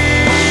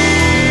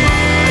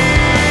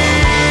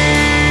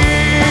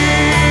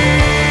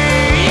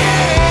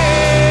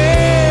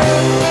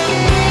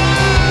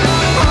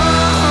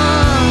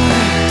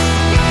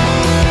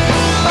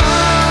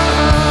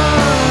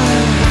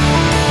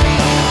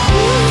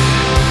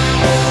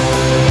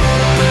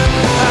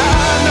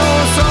 I know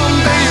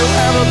someday you'll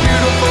have a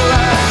beautiful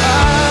life.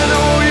 I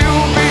know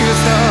you'll be a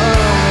star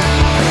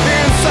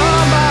in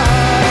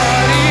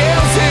somebody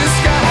else's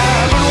sky.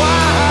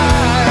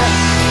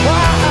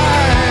 But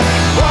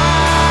why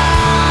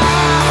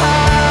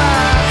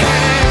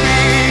can it be?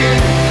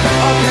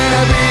 Or can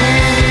it be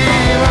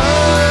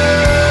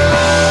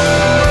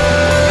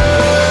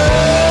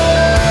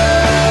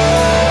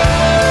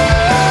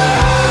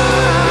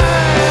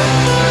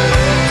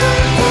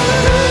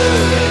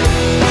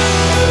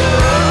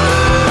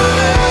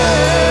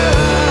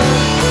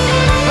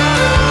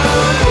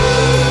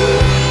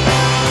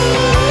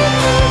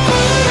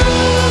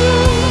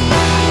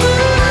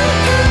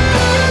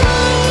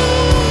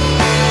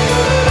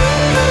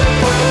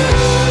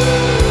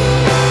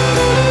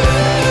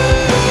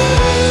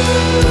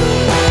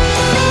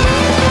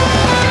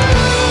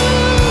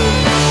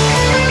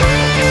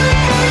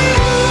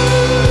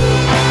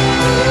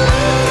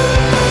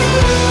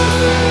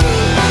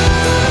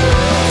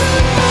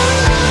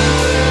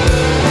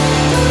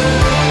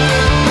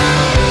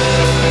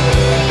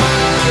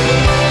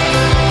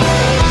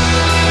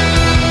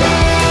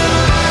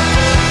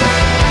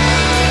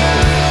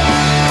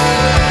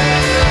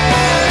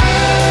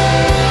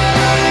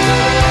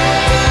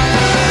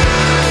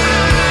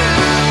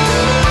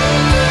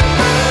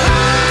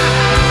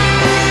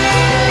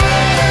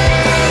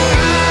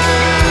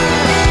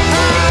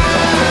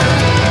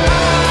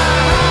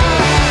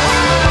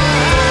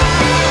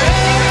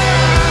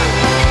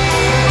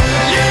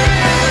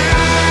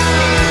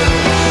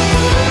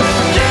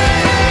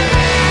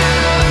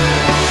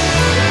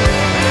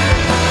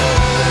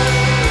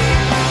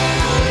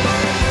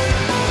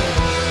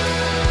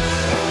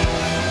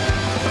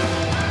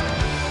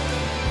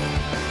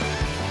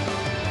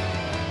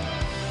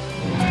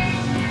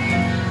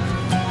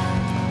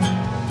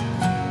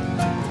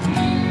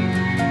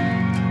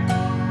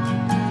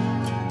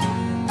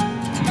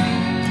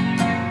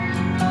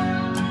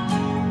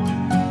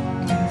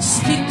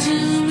Speak to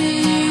me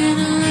in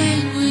a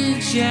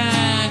language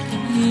I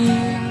can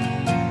hear.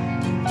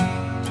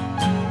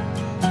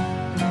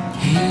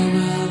 Here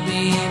will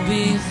be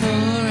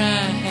before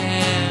I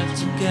have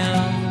to go.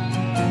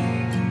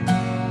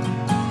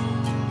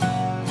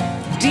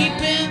 Deep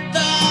in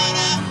thought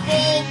I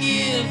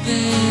forgive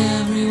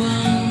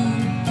everyone.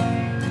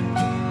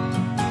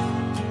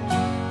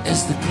 As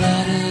the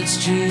cluttered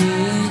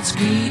streets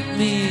greet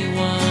me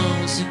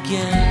once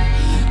again,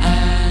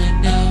 I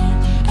know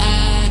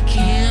I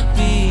can't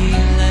be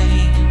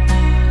late.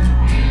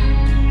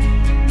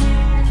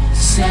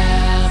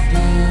 South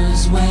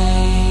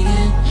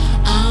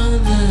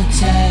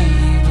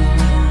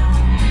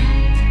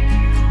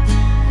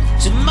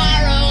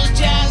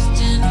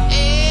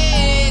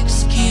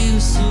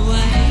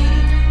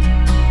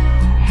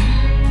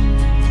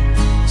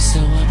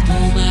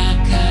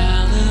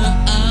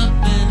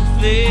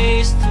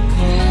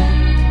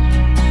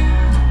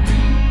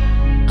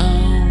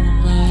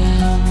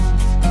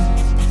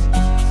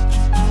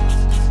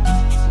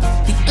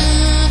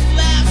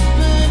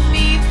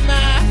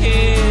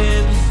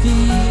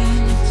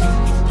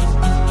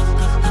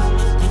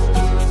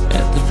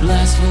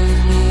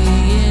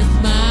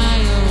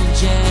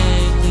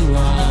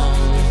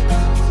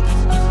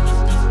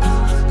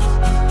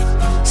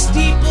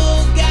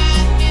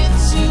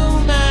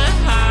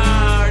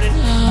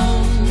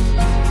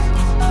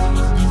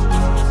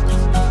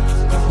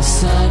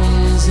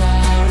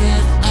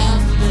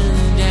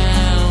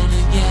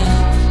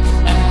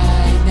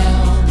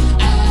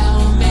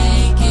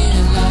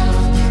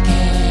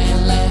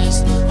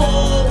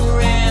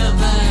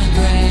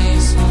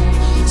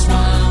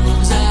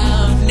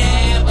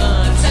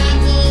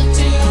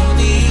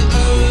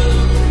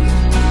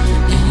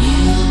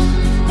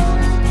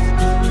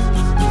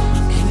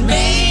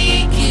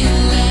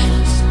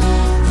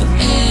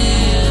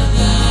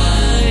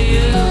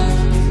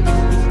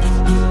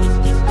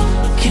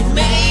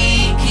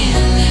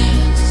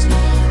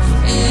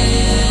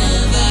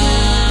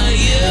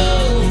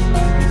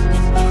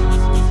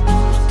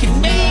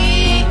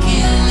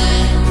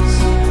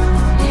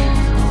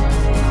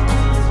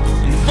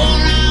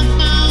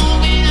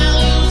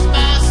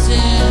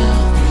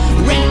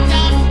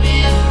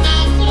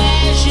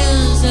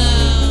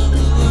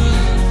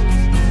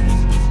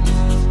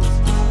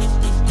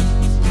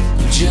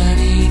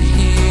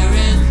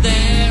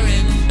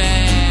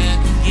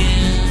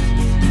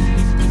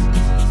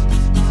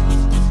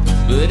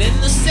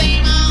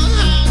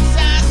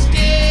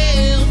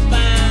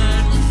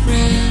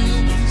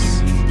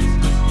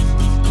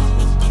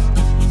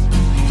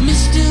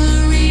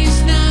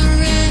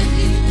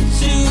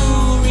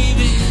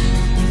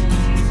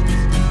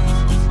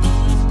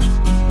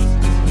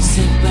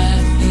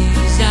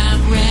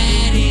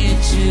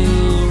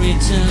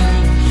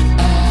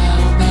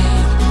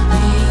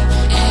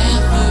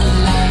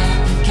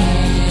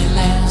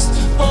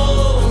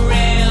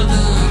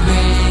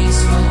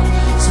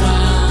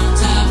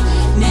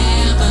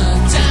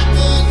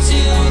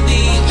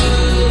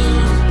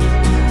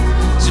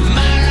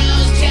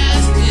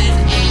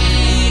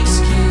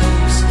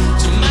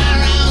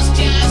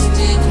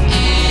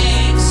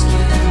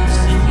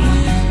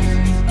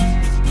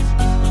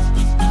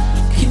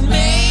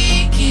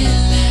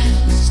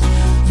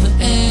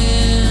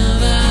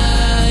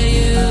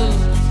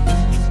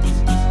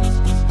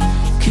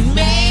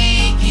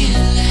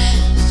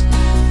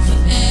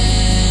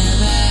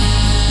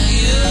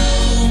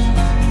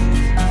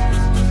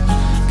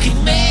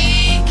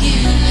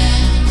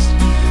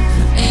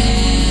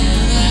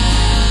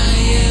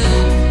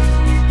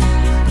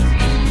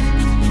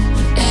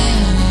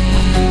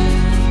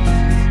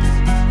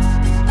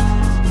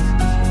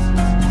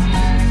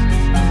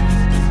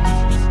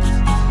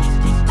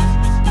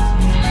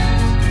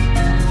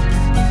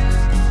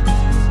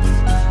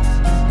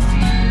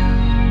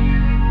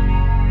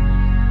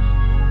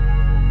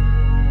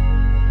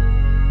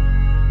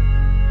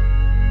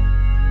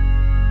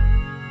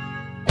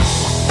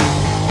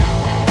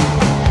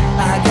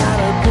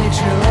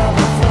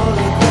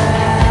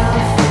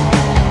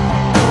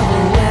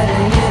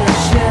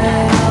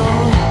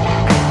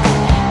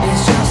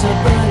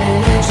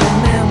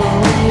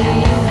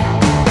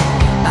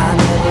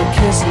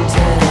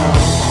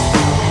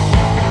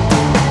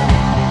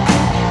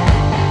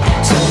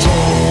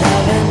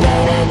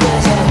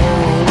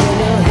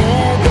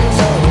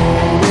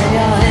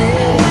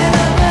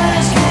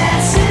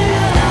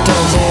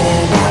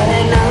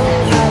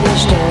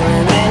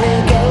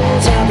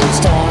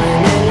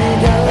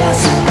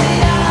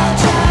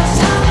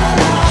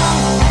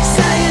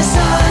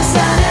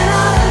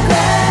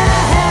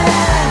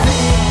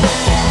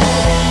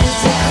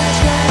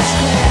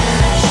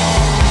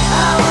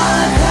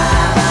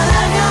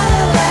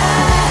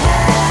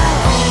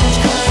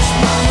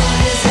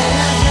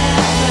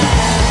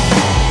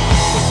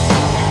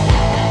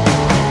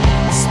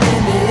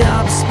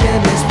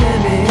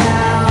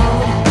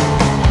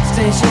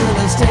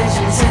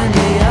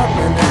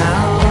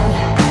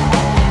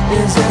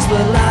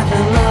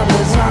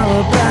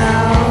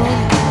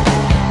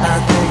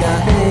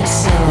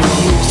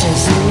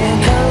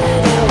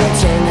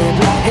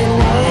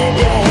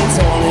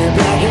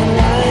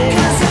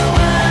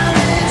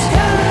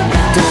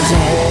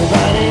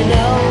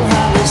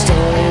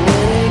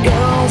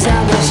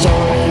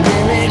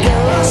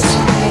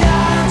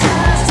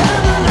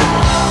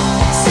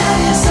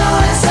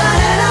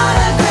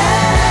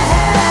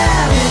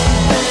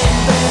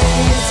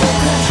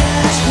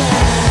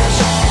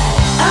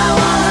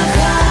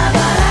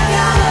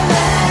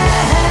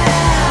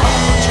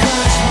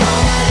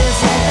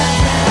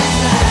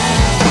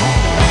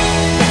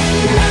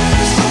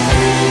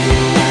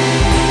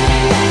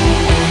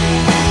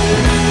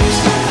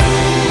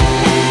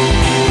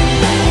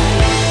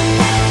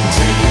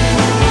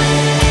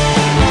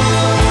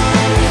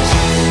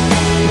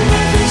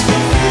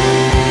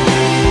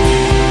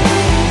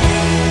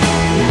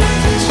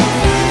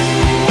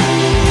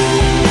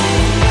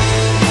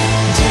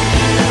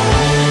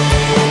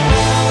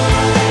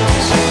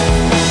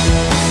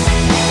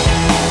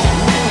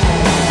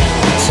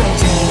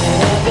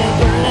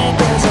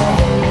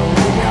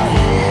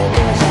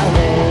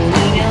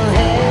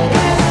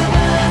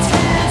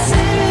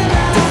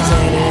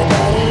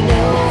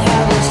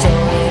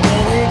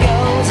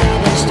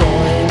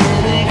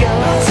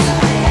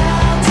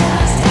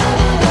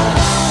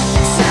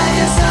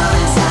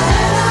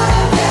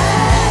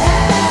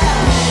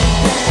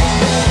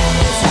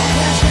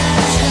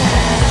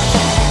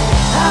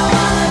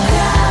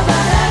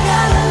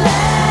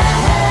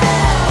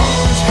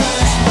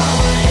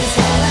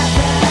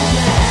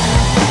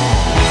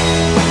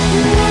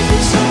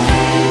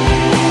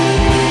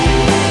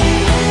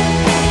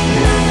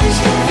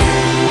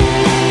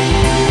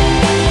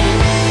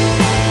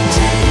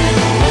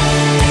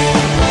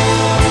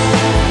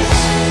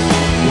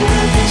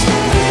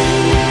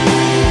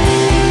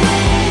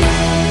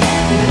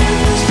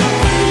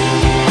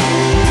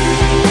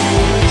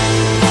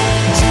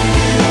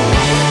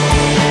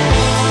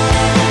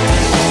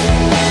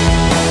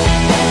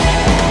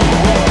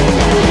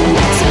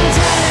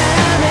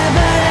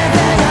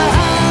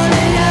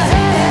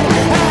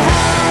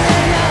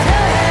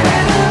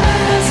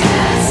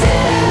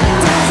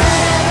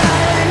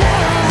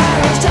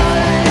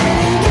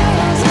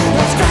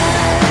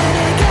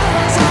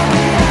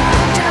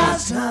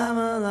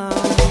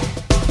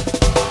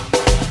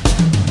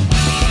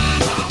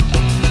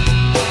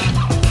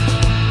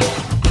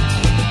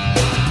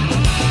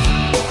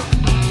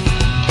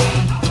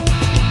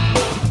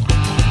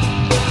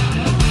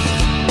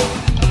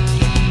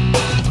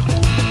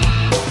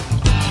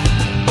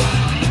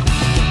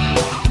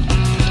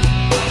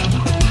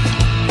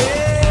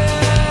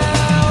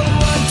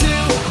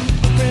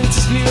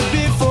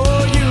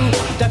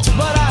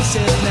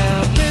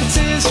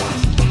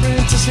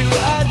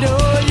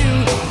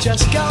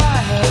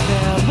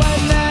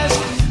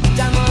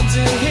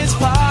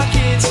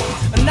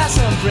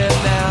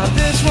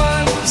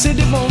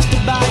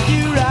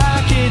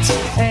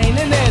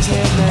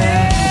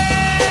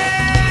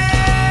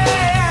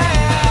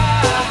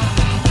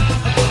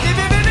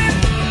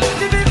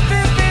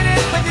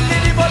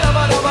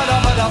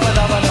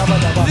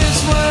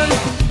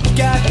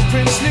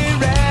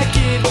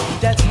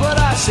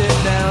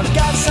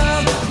got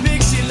some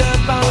big seal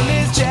up on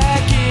his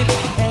jacket,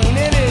 ain't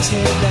in his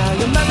head now.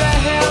 You marry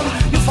him,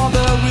 your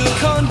father will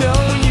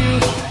condone you.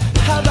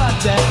 How about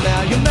that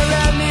now? You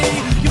marry me,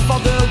 your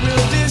father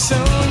will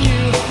disown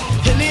you.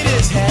 He'll need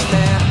his head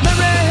now.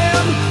 Marry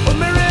him or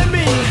marry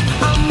me,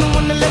 I'm the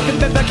one that let the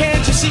baby,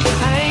 can't you see?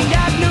 I ain't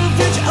got no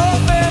future or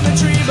family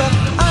tree, but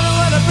I know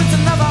what a pretty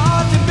lover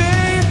ought to be.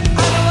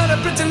 I know what a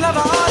pretty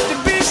lover ought to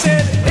be.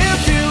 Said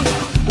if you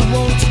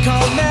want to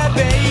call me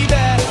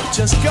baby,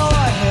 just go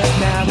ahead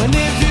now. And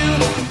if you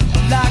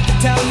like to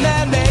tell me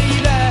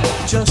maybe,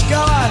 just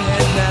go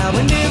ahead now.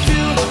 And if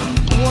you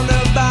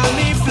wanna buy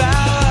me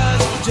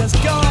flowers, just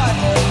go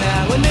ahead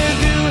now. And if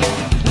you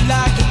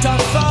like to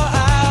talk for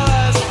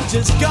hours,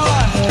 just go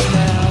ahead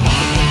now.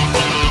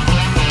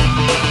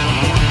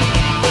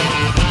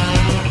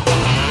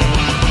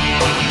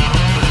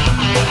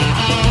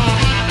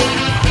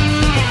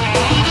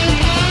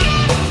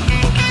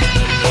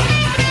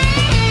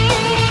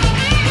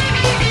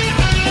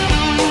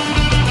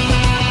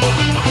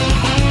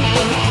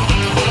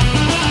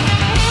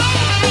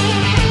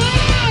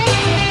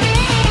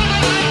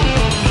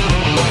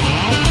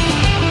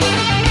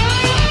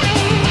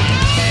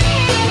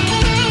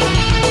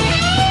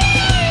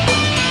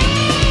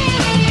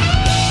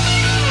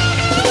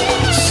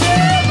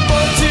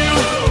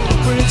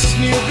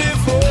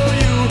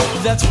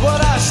 That's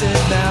what I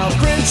said now.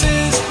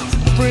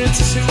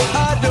 Princes who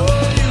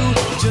adore you,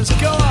 just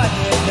go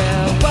ahead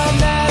now. One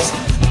has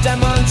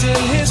diamonds in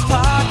his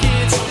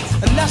pockets,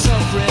 and that's a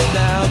friend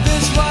now.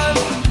 This one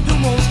who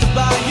wants to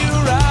buy you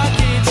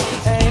rockets,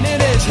 ain't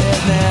in his head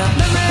now.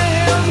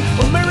 Marry him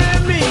or marry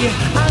me,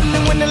 I'm the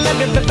one that let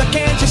me, but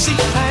can't you see?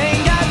 I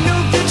ain't got no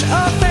future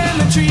or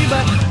family tree,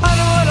 but I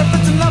know what a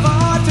pretty lover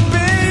ought to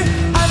be.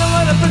 I know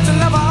what a pretty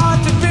lover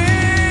ought to be.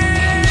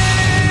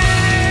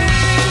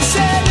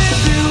 Said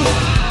if you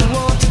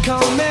want to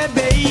call me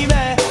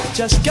baby,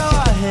 just go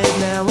ahead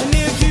now. And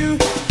if you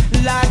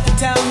like to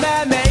tell me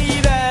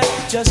maybe,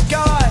 just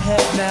go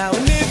ahead now.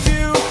 And if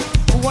you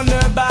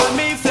wanna buy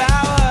me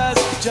flowers,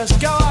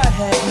 just go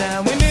ahead now.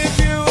 And if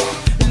you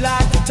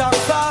like to talk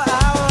for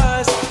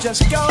hours,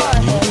 just go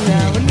ahead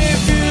now. And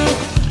if you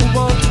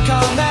want to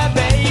call me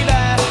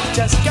baby,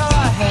 just go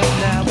ahead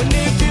now. And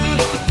if you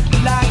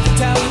like to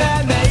tell me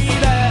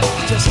maybe,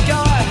 just go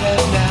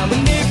ahead now.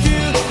 And if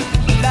you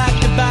like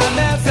to buy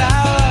me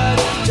flowers,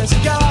 just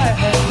go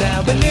ahead now.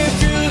 And if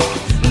you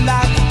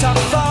like to talk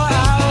for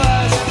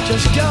hours,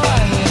 just go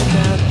ahead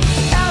now.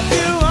 If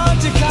you want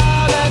to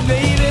call me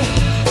baby,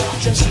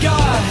 just go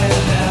ahead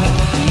now.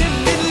 And if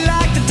you'd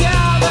like to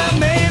tell me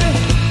maybe,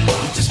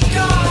 just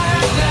go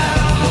ahead now.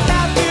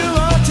 If you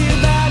want to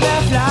buy me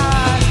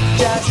flowers,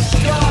 just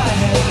go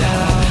ahead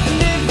now.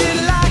 And if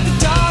you'd like to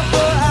talk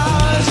for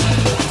hours,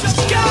 just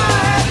go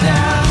ahead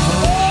now.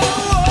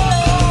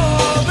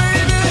 Oh,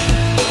 baby,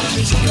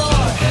 just go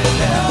ahead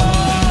now.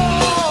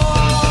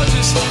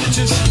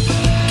 Just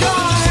go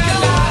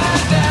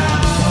ahead now.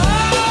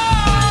 Oh,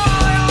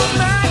 your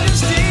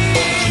majesty.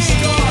 Just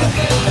go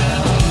ahead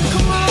now.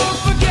 Come on,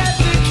 forget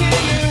the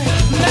king.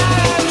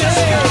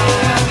 Just go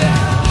ahead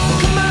now.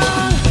 Come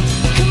on,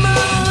 come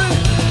on,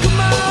 come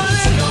on.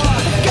 Just go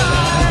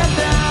ahead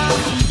now.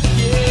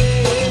 Yeah.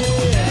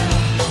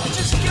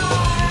 Just go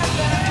ahead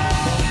now.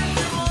 If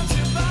you want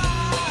to buy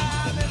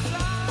me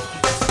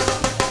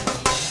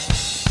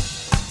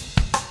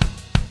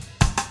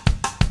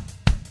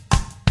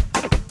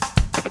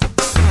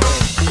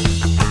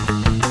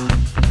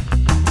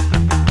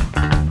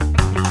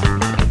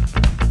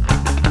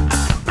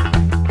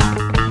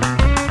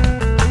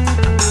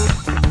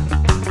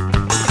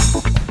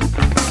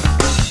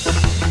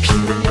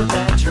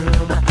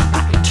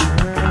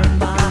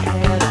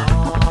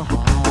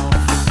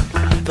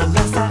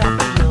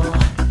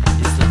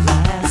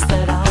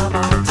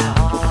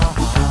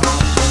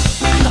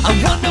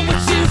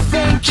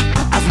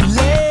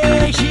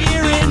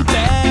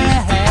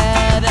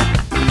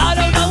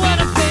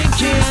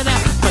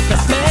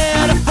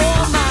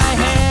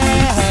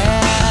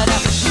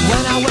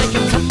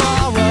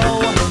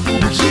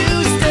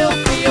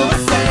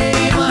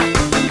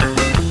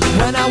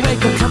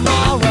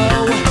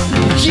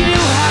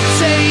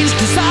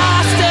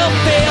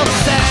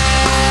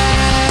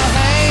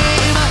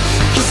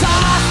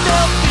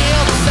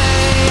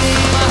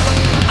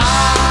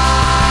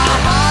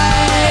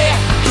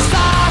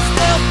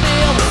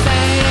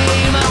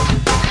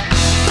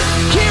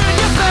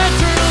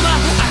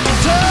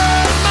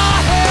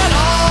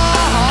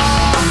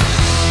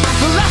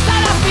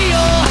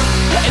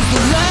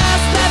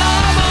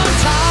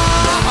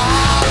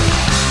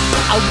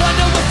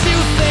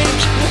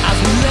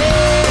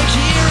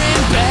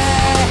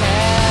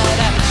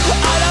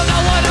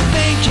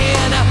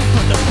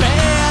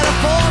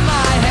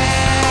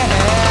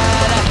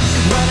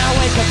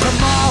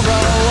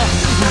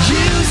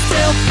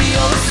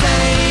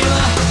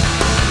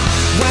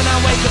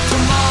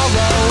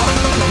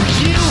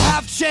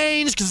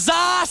changed, 'cause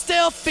I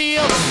still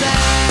feel the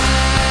same.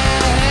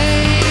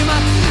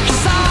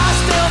 'Cause I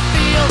still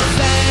feel the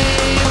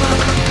same.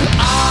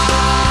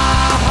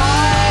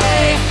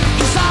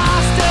 'Cause I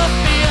still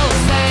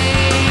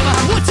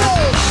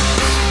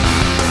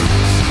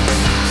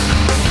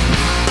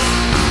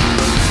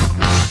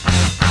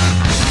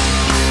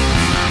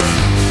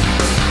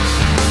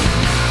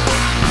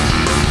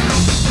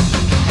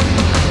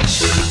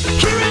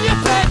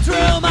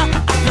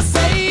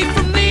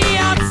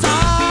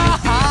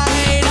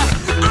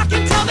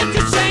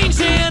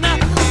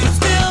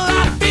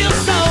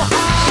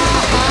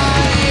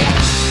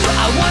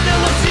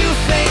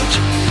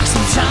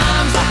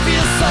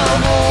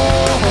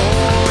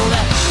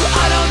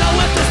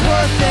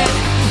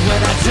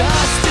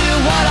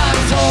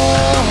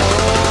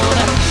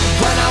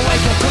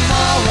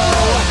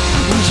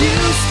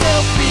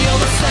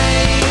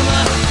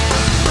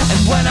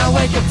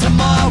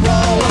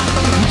tomorrow.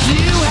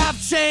 You have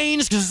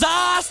changed, 'cause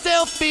I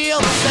still feel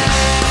the same.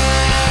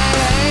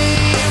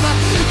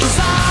 'Cause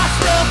I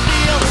still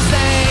feel the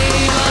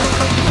same.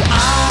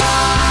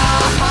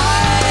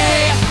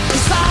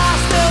 'Cause I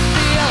still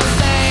feel the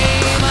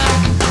same.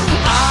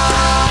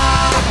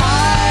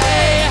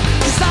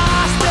 'Cause I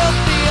still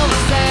feel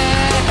the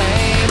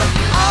same.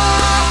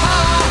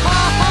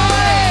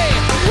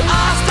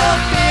 I still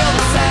feel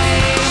the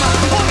same.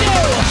 Oh, you.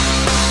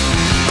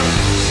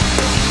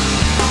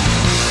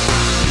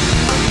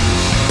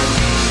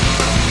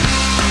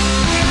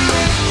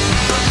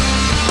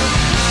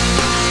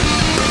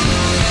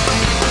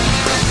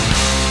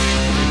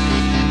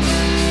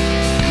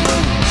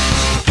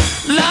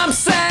 I'm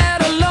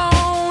sad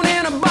alone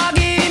in a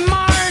boggy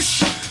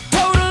marsh,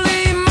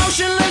 totally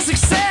motionless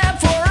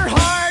except for her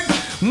heart.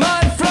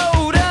 Mud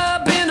flowed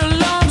up into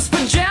lumps,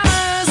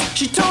 pajamas.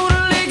 She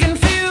totally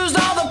confused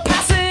all the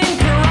passing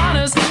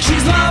piranhas.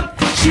 She's lump,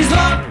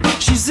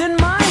 she's in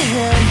my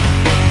head.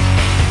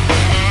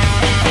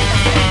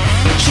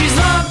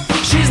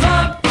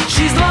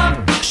 She's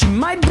lump, she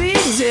might be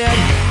dead.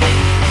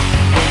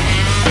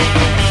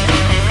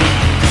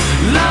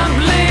 Lump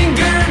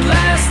lingered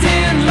last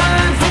in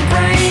line for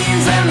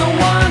brains, and the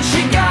one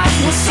she got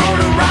was sort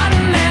of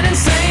rotten and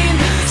insane.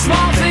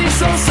 Small things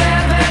so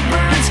sad that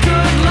birds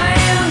could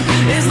land.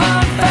 Is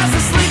Lump fast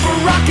asleep or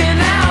rocking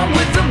out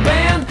with the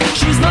band?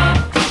 She's lump,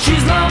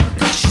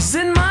 she's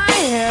in my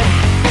head.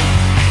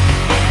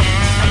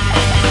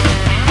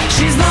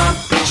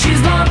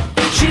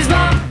 She's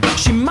lump,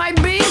 she might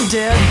be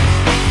dead.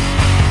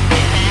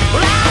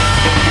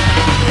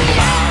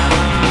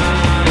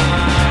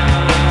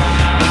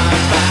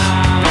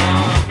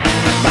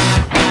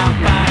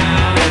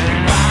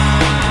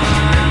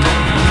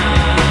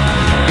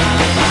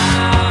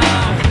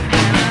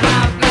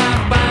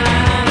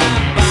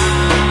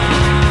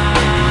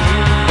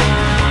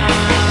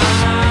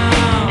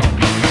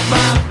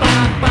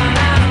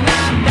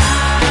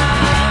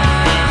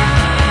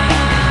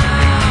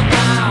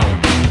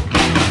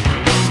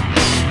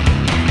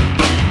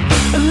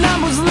 And I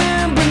was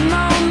limping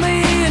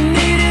lonely and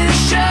needed a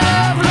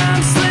shove.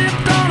 Lump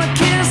slipped on a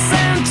kiss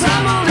and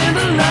tumbled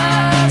into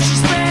love. She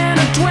spent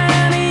her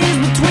 20s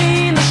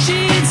between the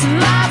sheets, and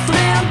life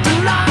limped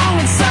along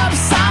at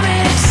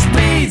subsonic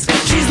speeds.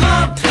 She's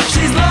lump,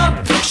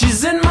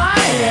 she's in my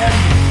head.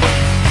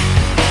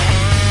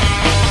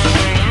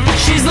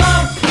 She's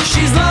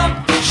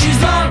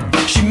lump,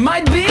 she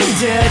might be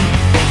dead.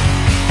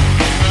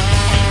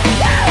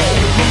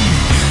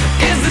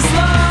 Is this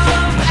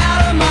lump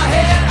out of my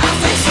head? I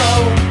think so.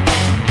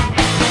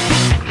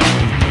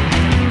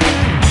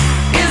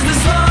 Is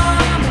this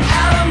lump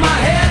out of my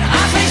head?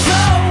 I think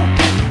so.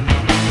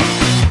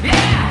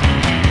 Yeah.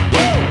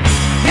 Woo.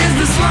 Is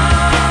this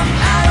lump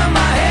out of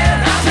my head?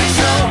 I think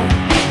so.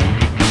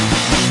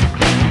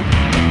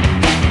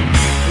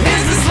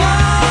 Is this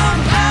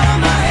lump out of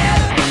my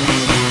head?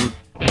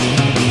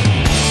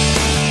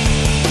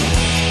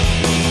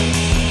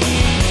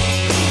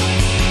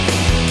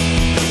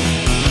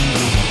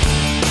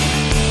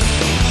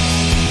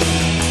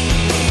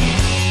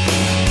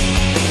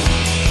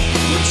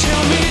 Well,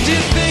 tell me, do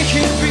you think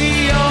it'd be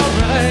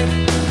alright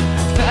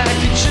if I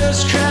could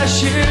just crash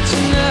here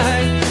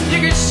tonight? You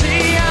could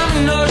see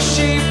I'm no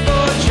sheep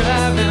for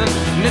driving,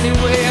 and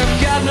anyway I've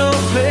got no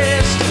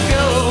place to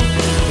go.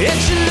 And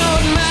you know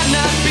it might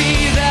not be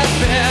that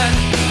bad.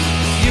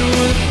 You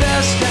were the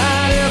best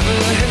I'd ever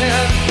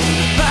had.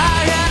 If I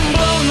hadn't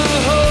blown the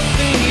whole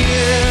thing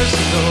years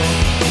ago,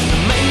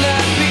 it might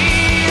not be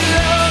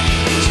love.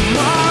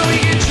 Tomorrow we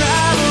could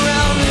drive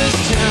around this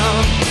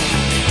town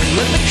and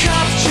let the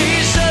cops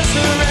chase us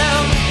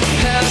around.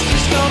 Past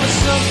is gonna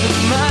something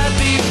might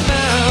be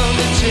found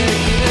to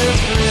take its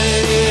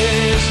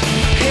place.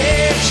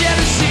 Hey,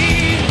 jealousy.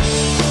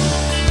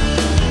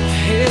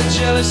 Hey,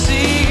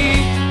 jealousy.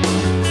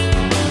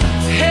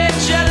 Hey,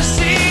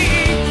 jealousy.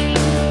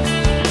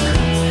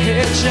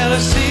 Hey,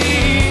 jealousy.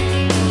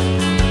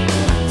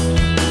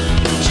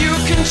 You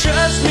can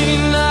trust me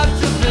not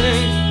to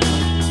think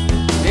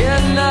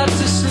and not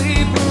to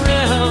sleep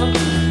around.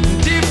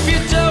 And if you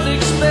don't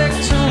expect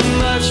too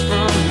much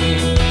from me,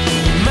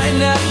 you might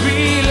not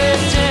really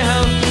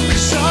down.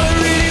 'Cause all I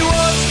really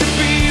want's to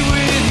be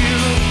with you,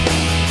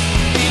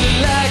 feeling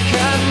like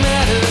I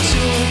matter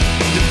too.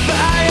 If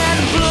I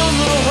hadn't blown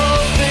the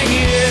whole thing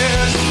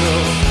years ago,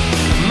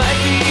 I might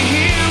be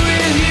here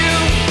with you.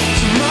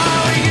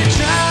 Tomorrow we can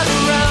drive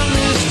around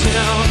this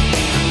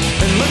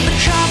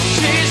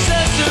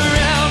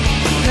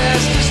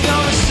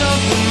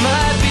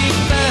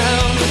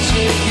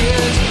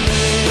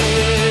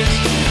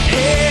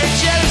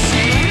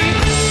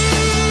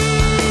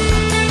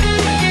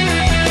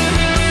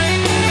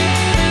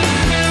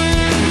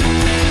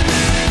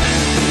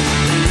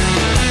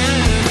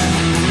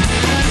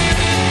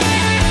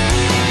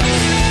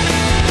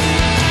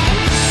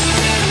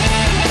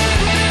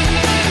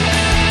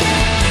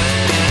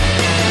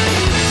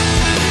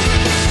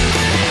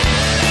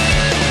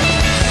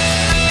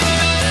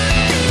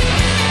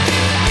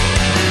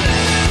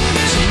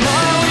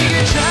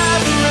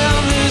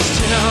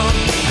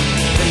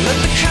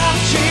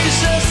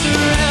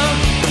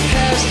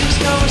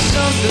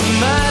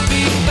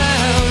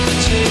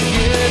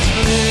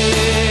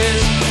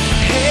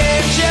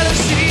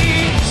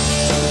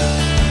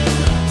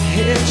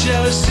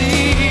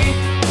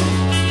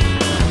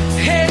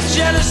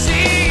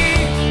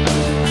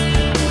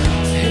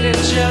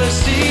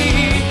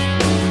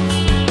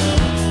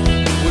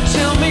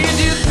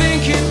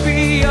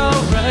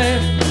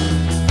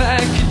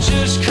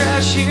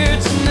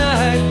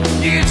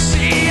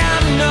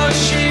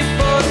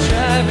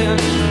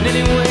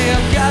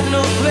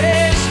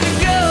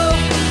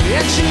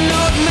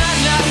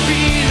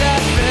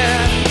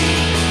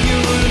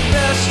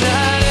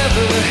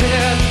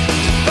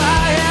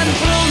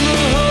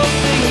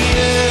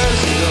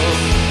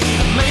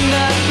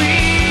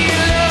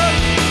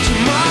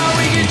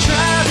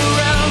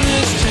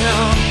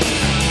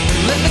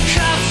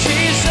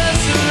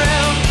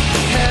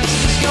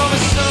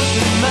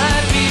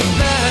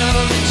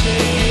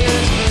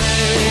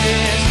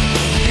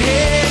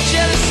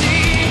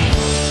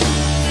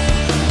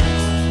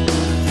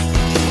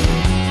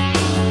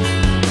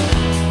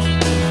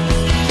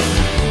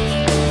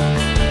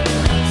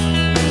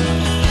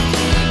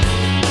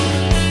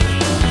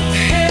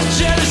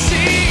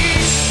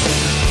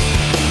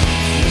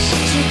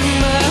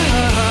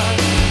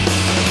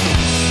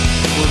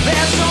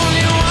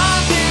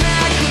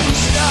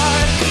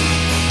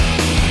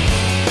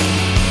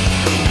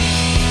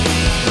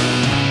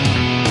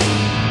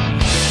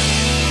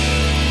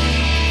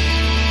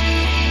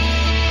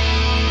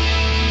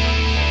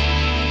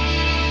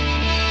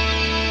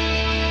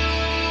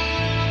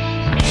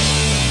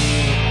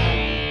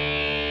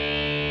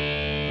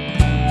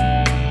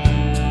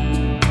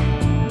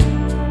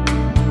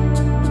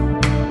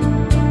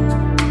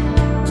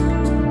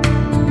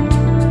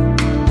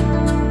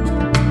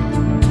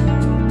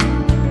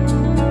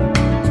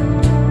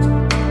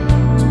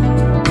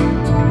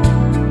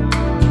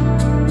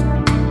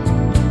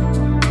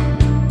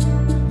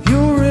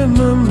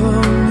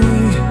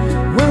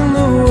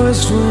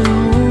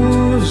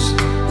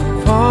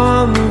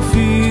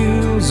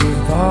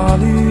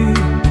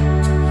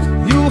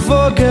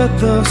forget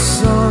the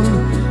sun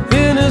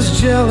in his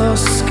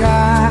jealous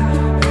sky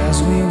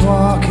as we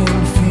walk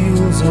in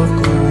fields of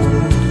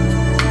gold.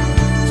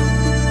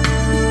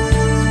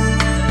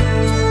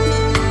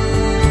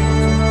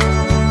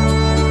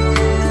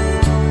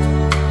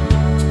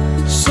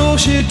 So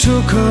she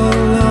took her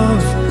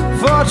love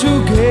for to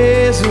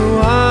gaze a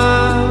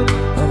while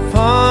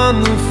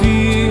upon the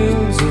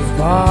fields of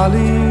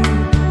barley.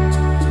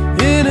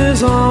 In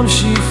his arms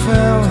she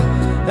fell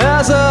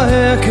as her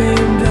hair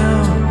came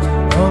down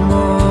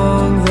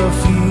among the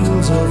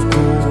fields of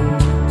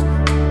gold.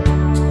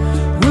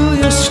 Will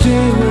you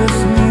stay with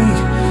me?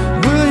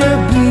 Will you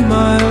be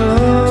my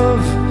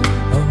love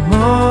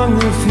among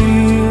the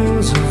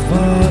fields of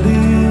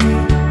barley?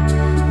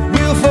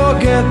 We'll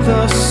forget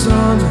the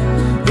sun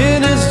in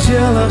his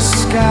jealous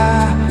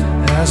sky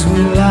as we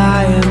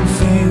lie in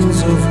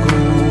fields of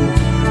gold.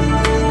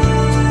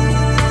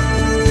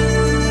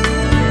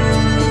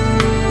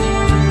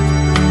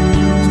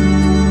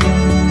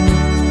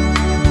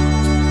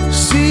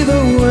 See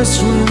the west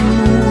wind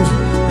move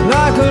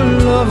like a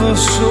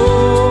lover's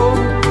soul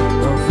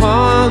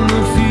upon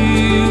the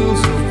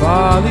fields of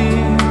barley.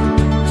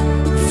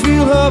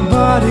 Feel her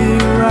body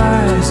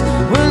rise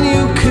when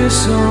you kiss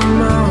her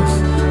mouth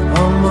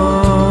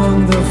among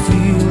the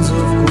fields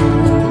of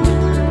gold.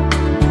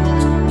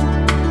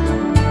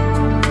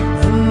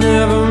 I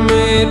never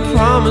made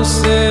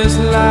promises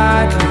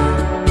lightly,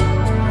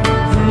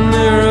 and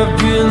there have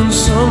been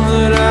some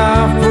that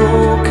I've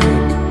broken.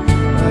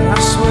 But I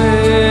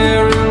swear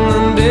in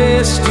the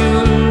days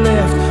still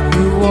left,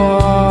 we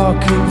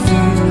walk in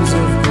fields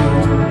of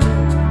gold.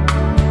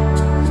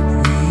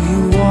 We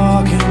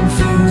walk in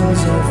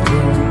fields of gold.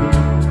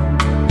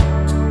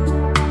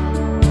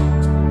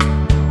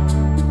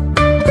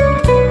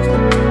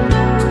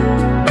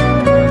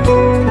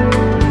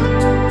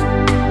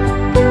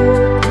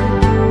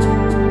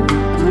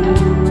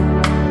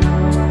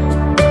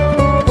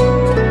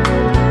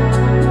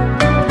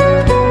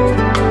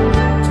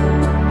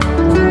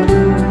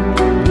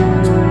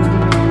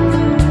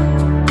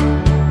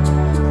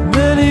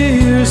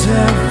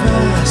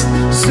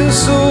 Since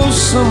those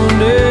summer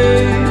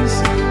days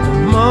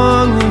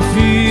among the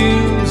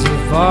fields of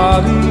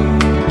barley,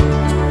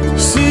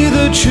 see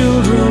the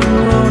children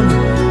run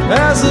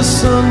as the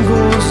sun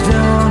goes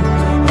down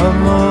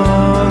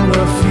among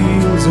the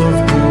fields of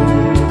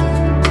gold.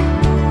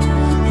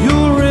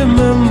 You'll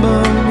remember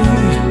me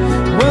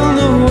when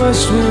the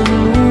west wind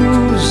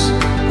moves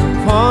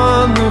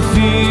upon the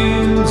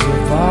fields of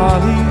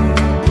barley.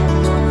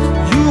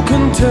 You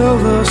can tell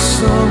the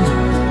sun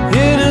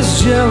in his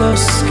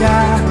jealous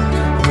sky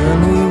when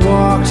we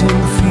walked in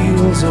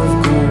fields of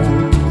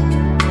gold.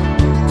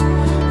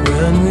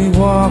 When we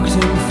walked in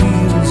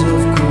fields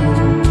of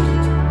gold.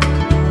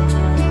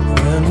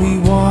 When we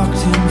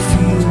walked in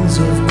fields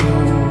of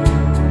gold.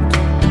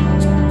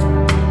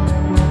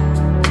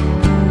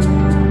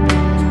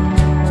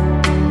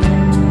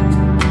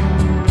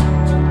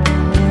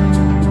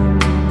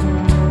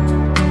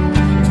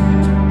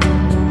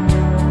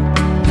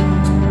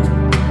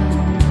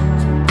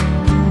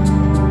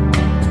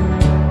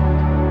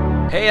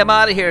 Hey, I'm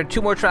out of here.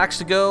 2 more tracks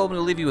to go. I'm going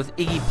to leave you with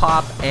Iggy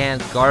Pop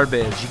and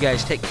Garbage. You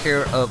guys take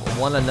care of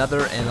one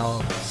another, and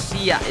I'll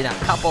see ya in a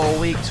couple of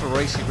weeks for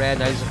Royce Rad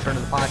 90s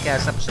Alternative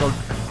Podcast, episode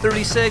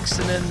 36,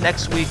 and then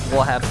next week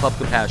we'll have Club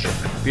Compassion.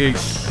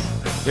 Peace.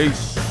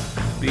 Peace.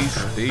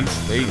 Peace.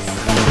 Peace. Peace.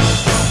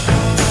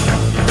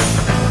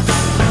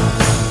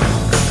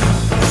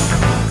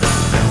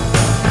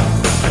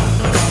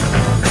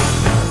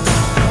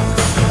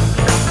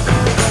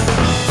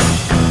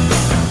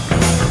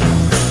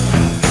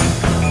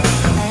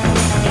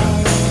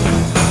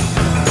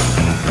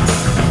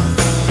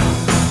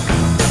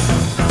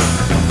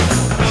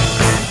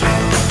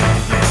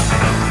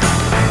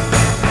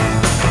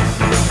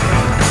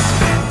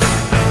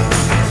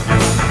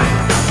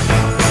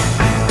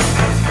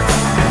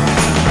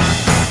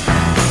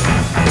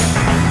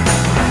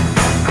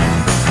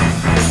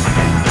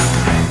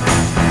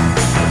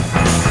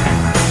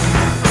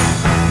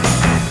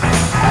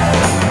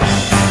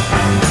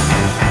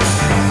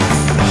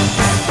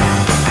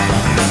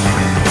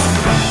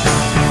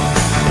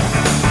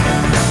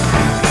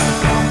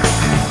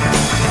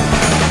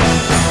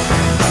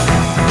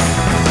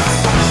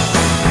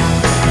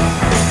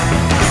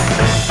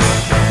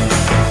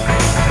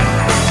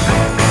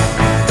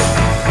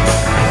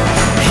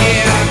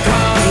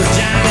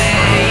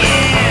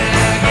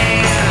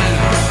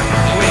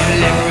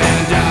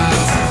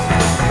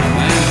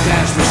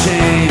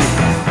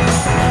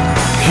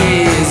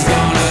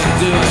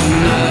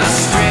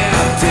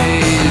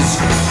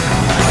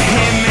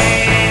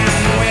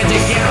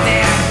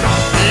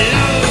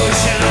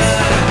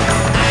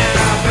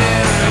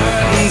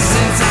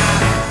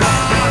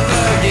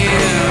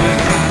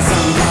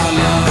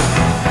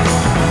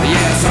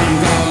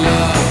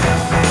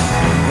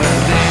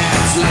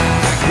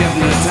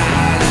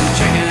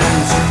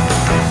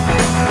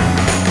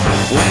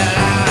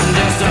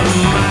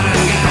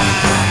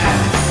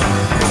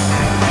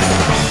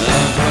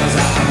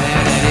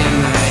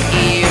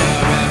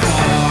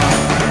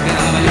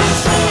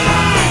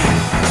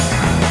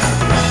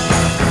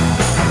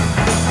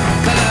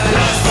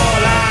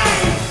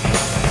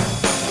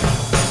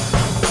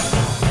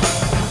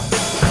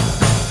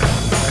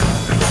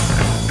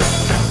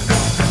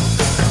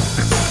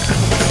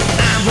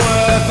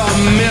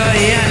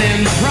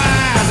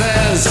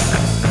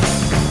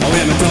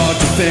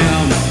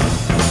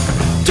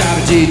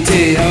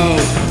 PTO,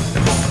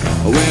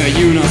 wear a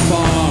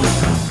uniform,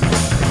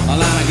 a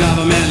lot of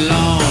government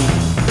loan.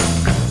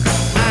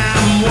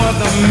 I'm worth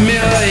 $1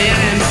 million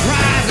in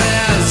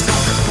prizes.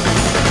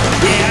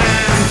 Yeah,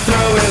 I'm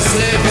through with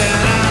sleeping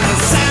on the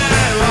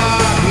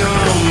sidewalk. No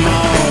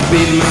more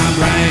beating my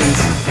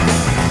brains.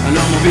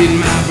 No more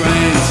beating my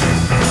brains.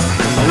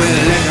 With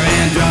liquor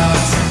and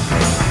drugs.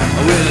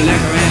 With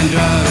liquor and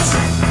drugs.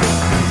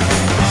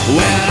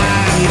 Well,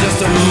 I'm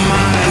just a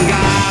modern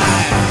guy.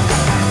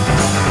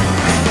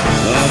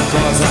 Of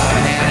course,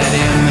 I've had it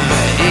in the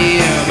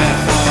ear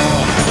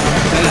before.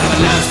 Could have a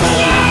lust for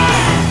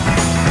life.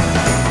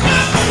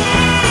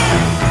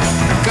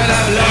 Could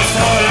have a lust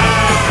for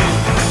life.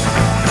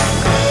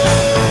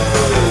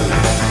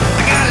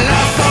 I got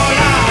lust for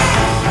life.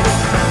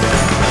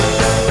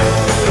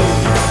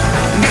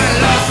 I got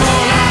lust for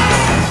life.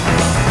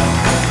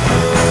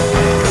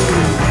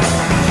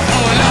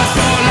 Oh, lust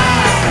for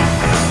life.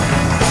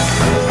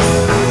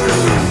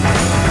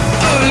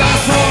 Oh,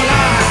 lust for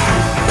life.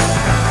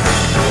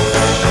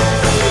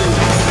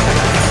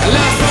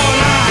 Lust for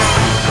life.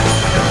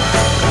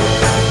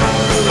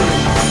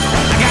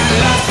 I got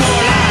lust for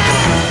life.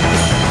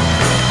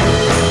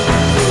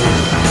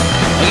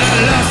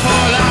 Lust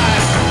for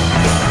life.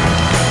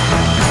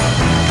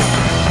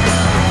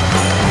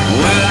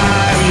 Well,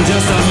 I'm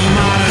just a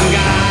modern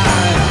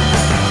guy.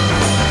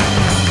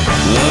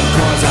 Of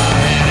course, I've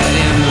had it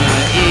in the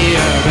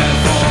ear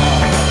before.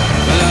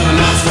 Could have a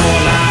lust for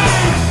life.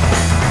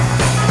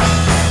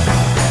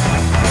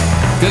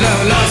 Could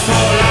have a lust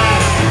for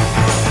life.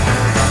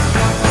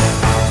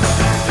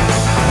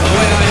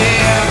 Well,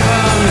 here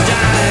comes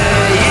Johnny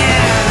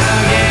yet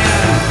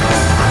again.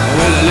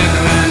 With the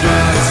liquor and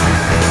drugs.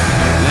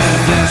 That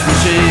flesh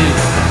machine.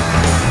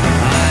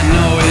 I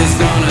know he's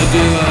gonna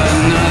do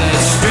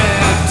another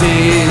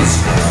striptease.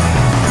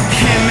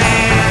 Hey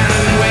man,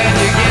 when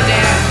you get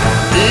that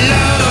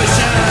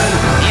lotion,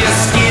 your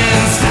skin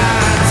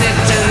starts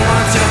itching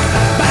once you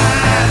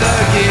buy the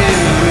gear.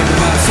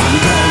 About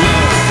something called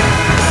love.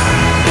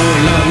 Oh,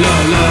 love,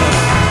 love, love.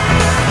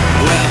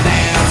 Well,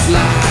 that's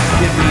like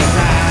giving you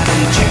fried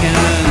and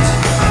chickens.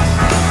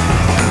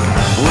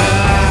 Well,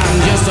 I'm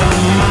just a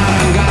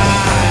modern guy.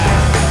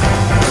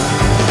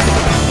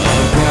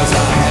 Of course,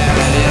 I've had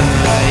it in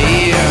the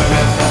ear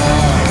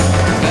before.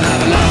 Could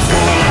have a lust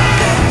for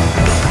life.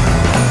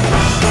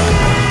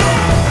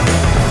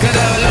 Could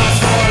have a lust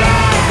for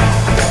life.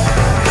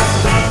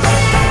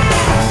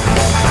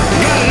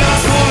 Got a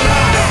lust for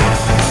life.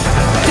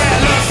 Got a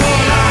lust for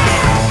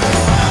life.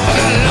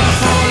 Got a lust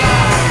for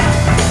life.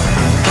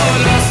 Oh,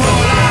 lust for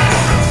life.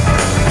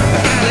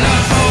 Got a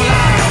lust for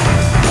life.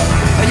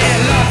 Yeah,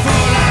 lust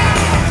for life.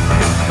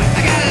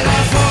 I got a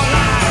lust for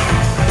life.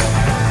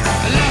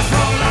 A lust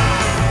for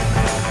life.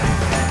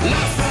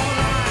 Lust for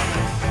life.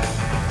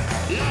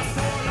 Lust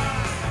for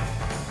life.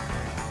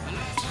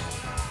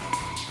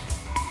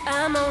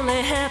 I'm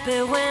only happy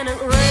when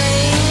it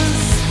rains.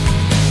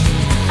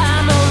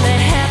 I'm only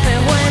happy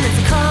when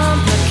it's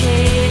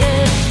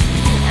complicated.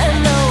 And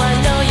though I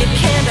know you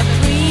can't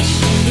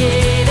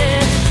appreciate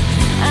it,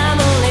 I'm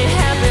only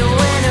happy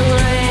when it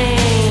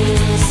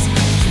rains.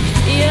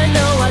 You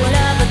know I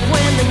love it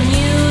when the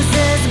news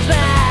is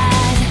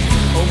bad.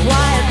 Oh,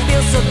 why it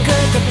feels so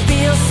good to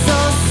feel so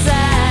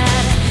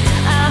sad.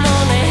 I'm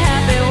only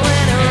happy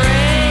when it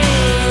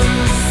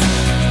rains.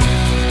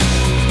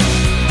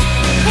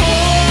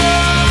 Oh,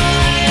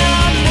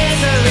 your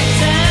misery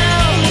time.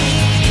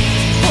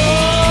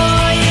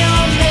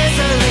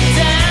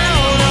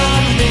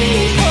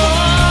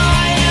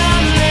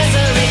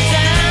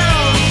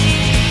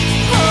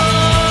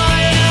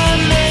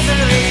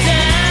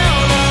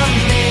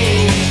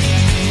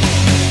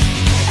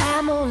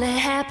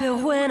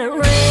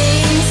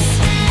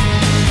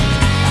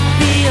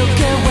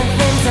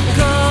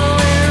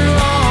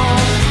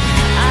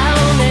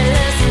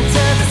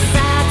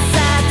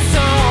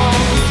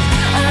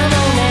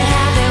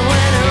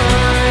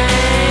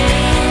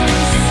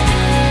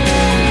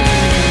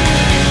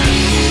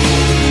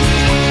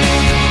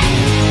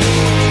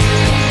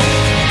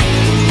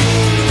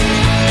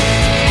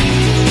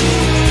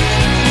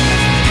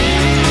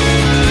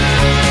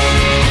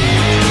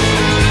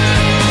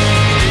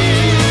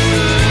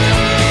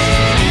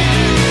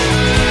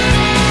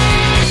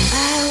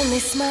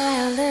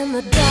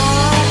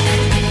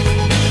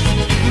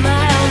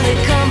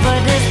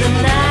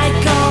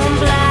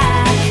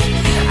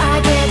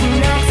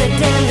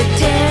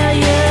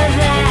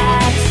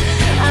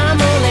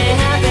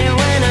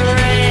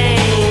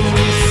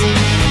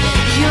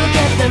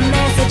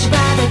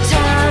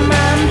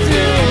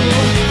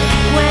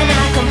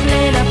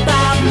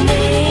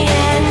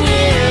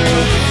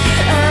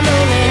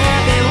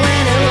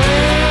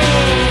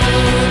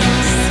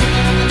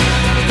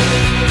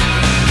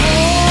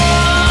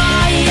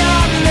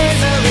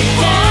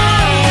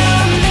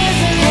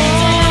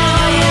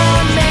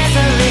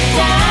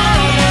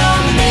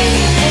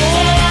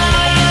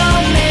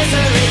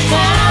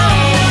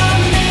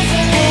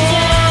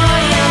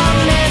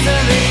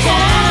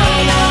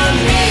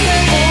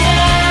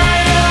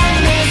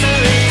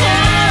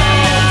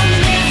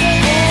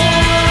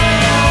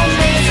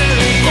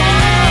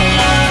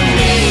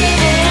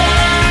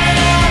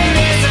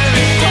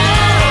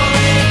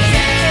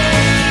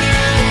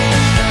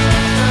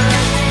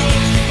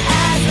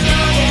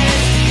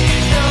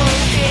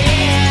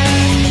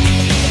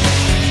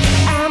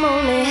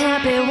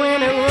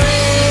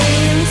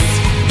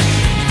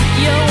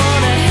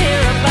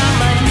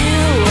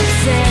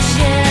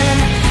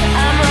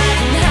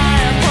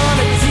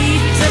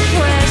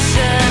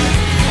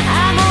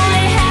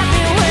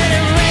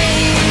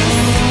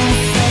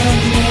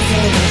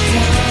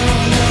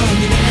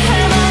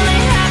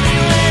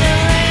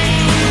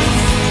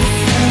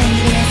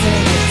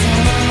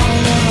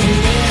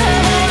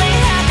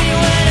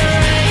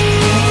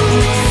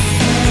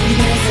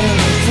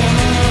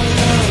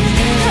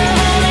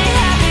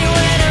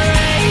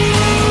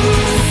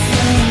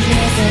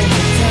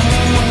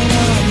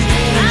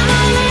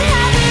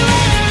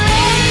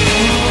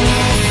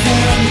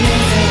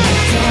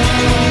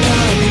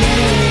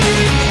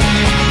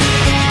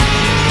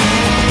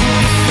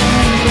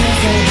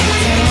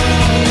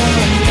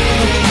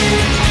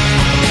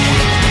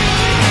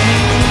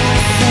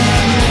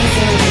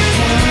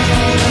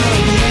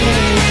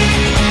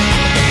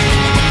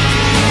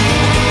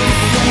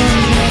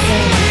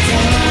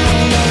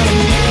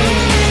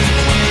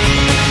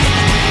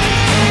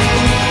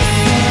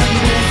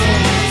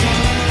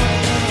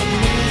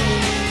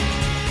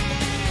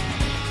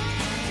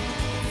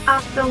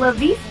 la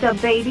vista,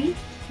 baby.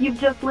 You've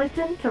just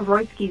listened to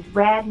Royski's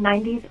Rad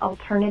 90s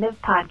Alternative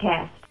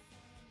Podcast.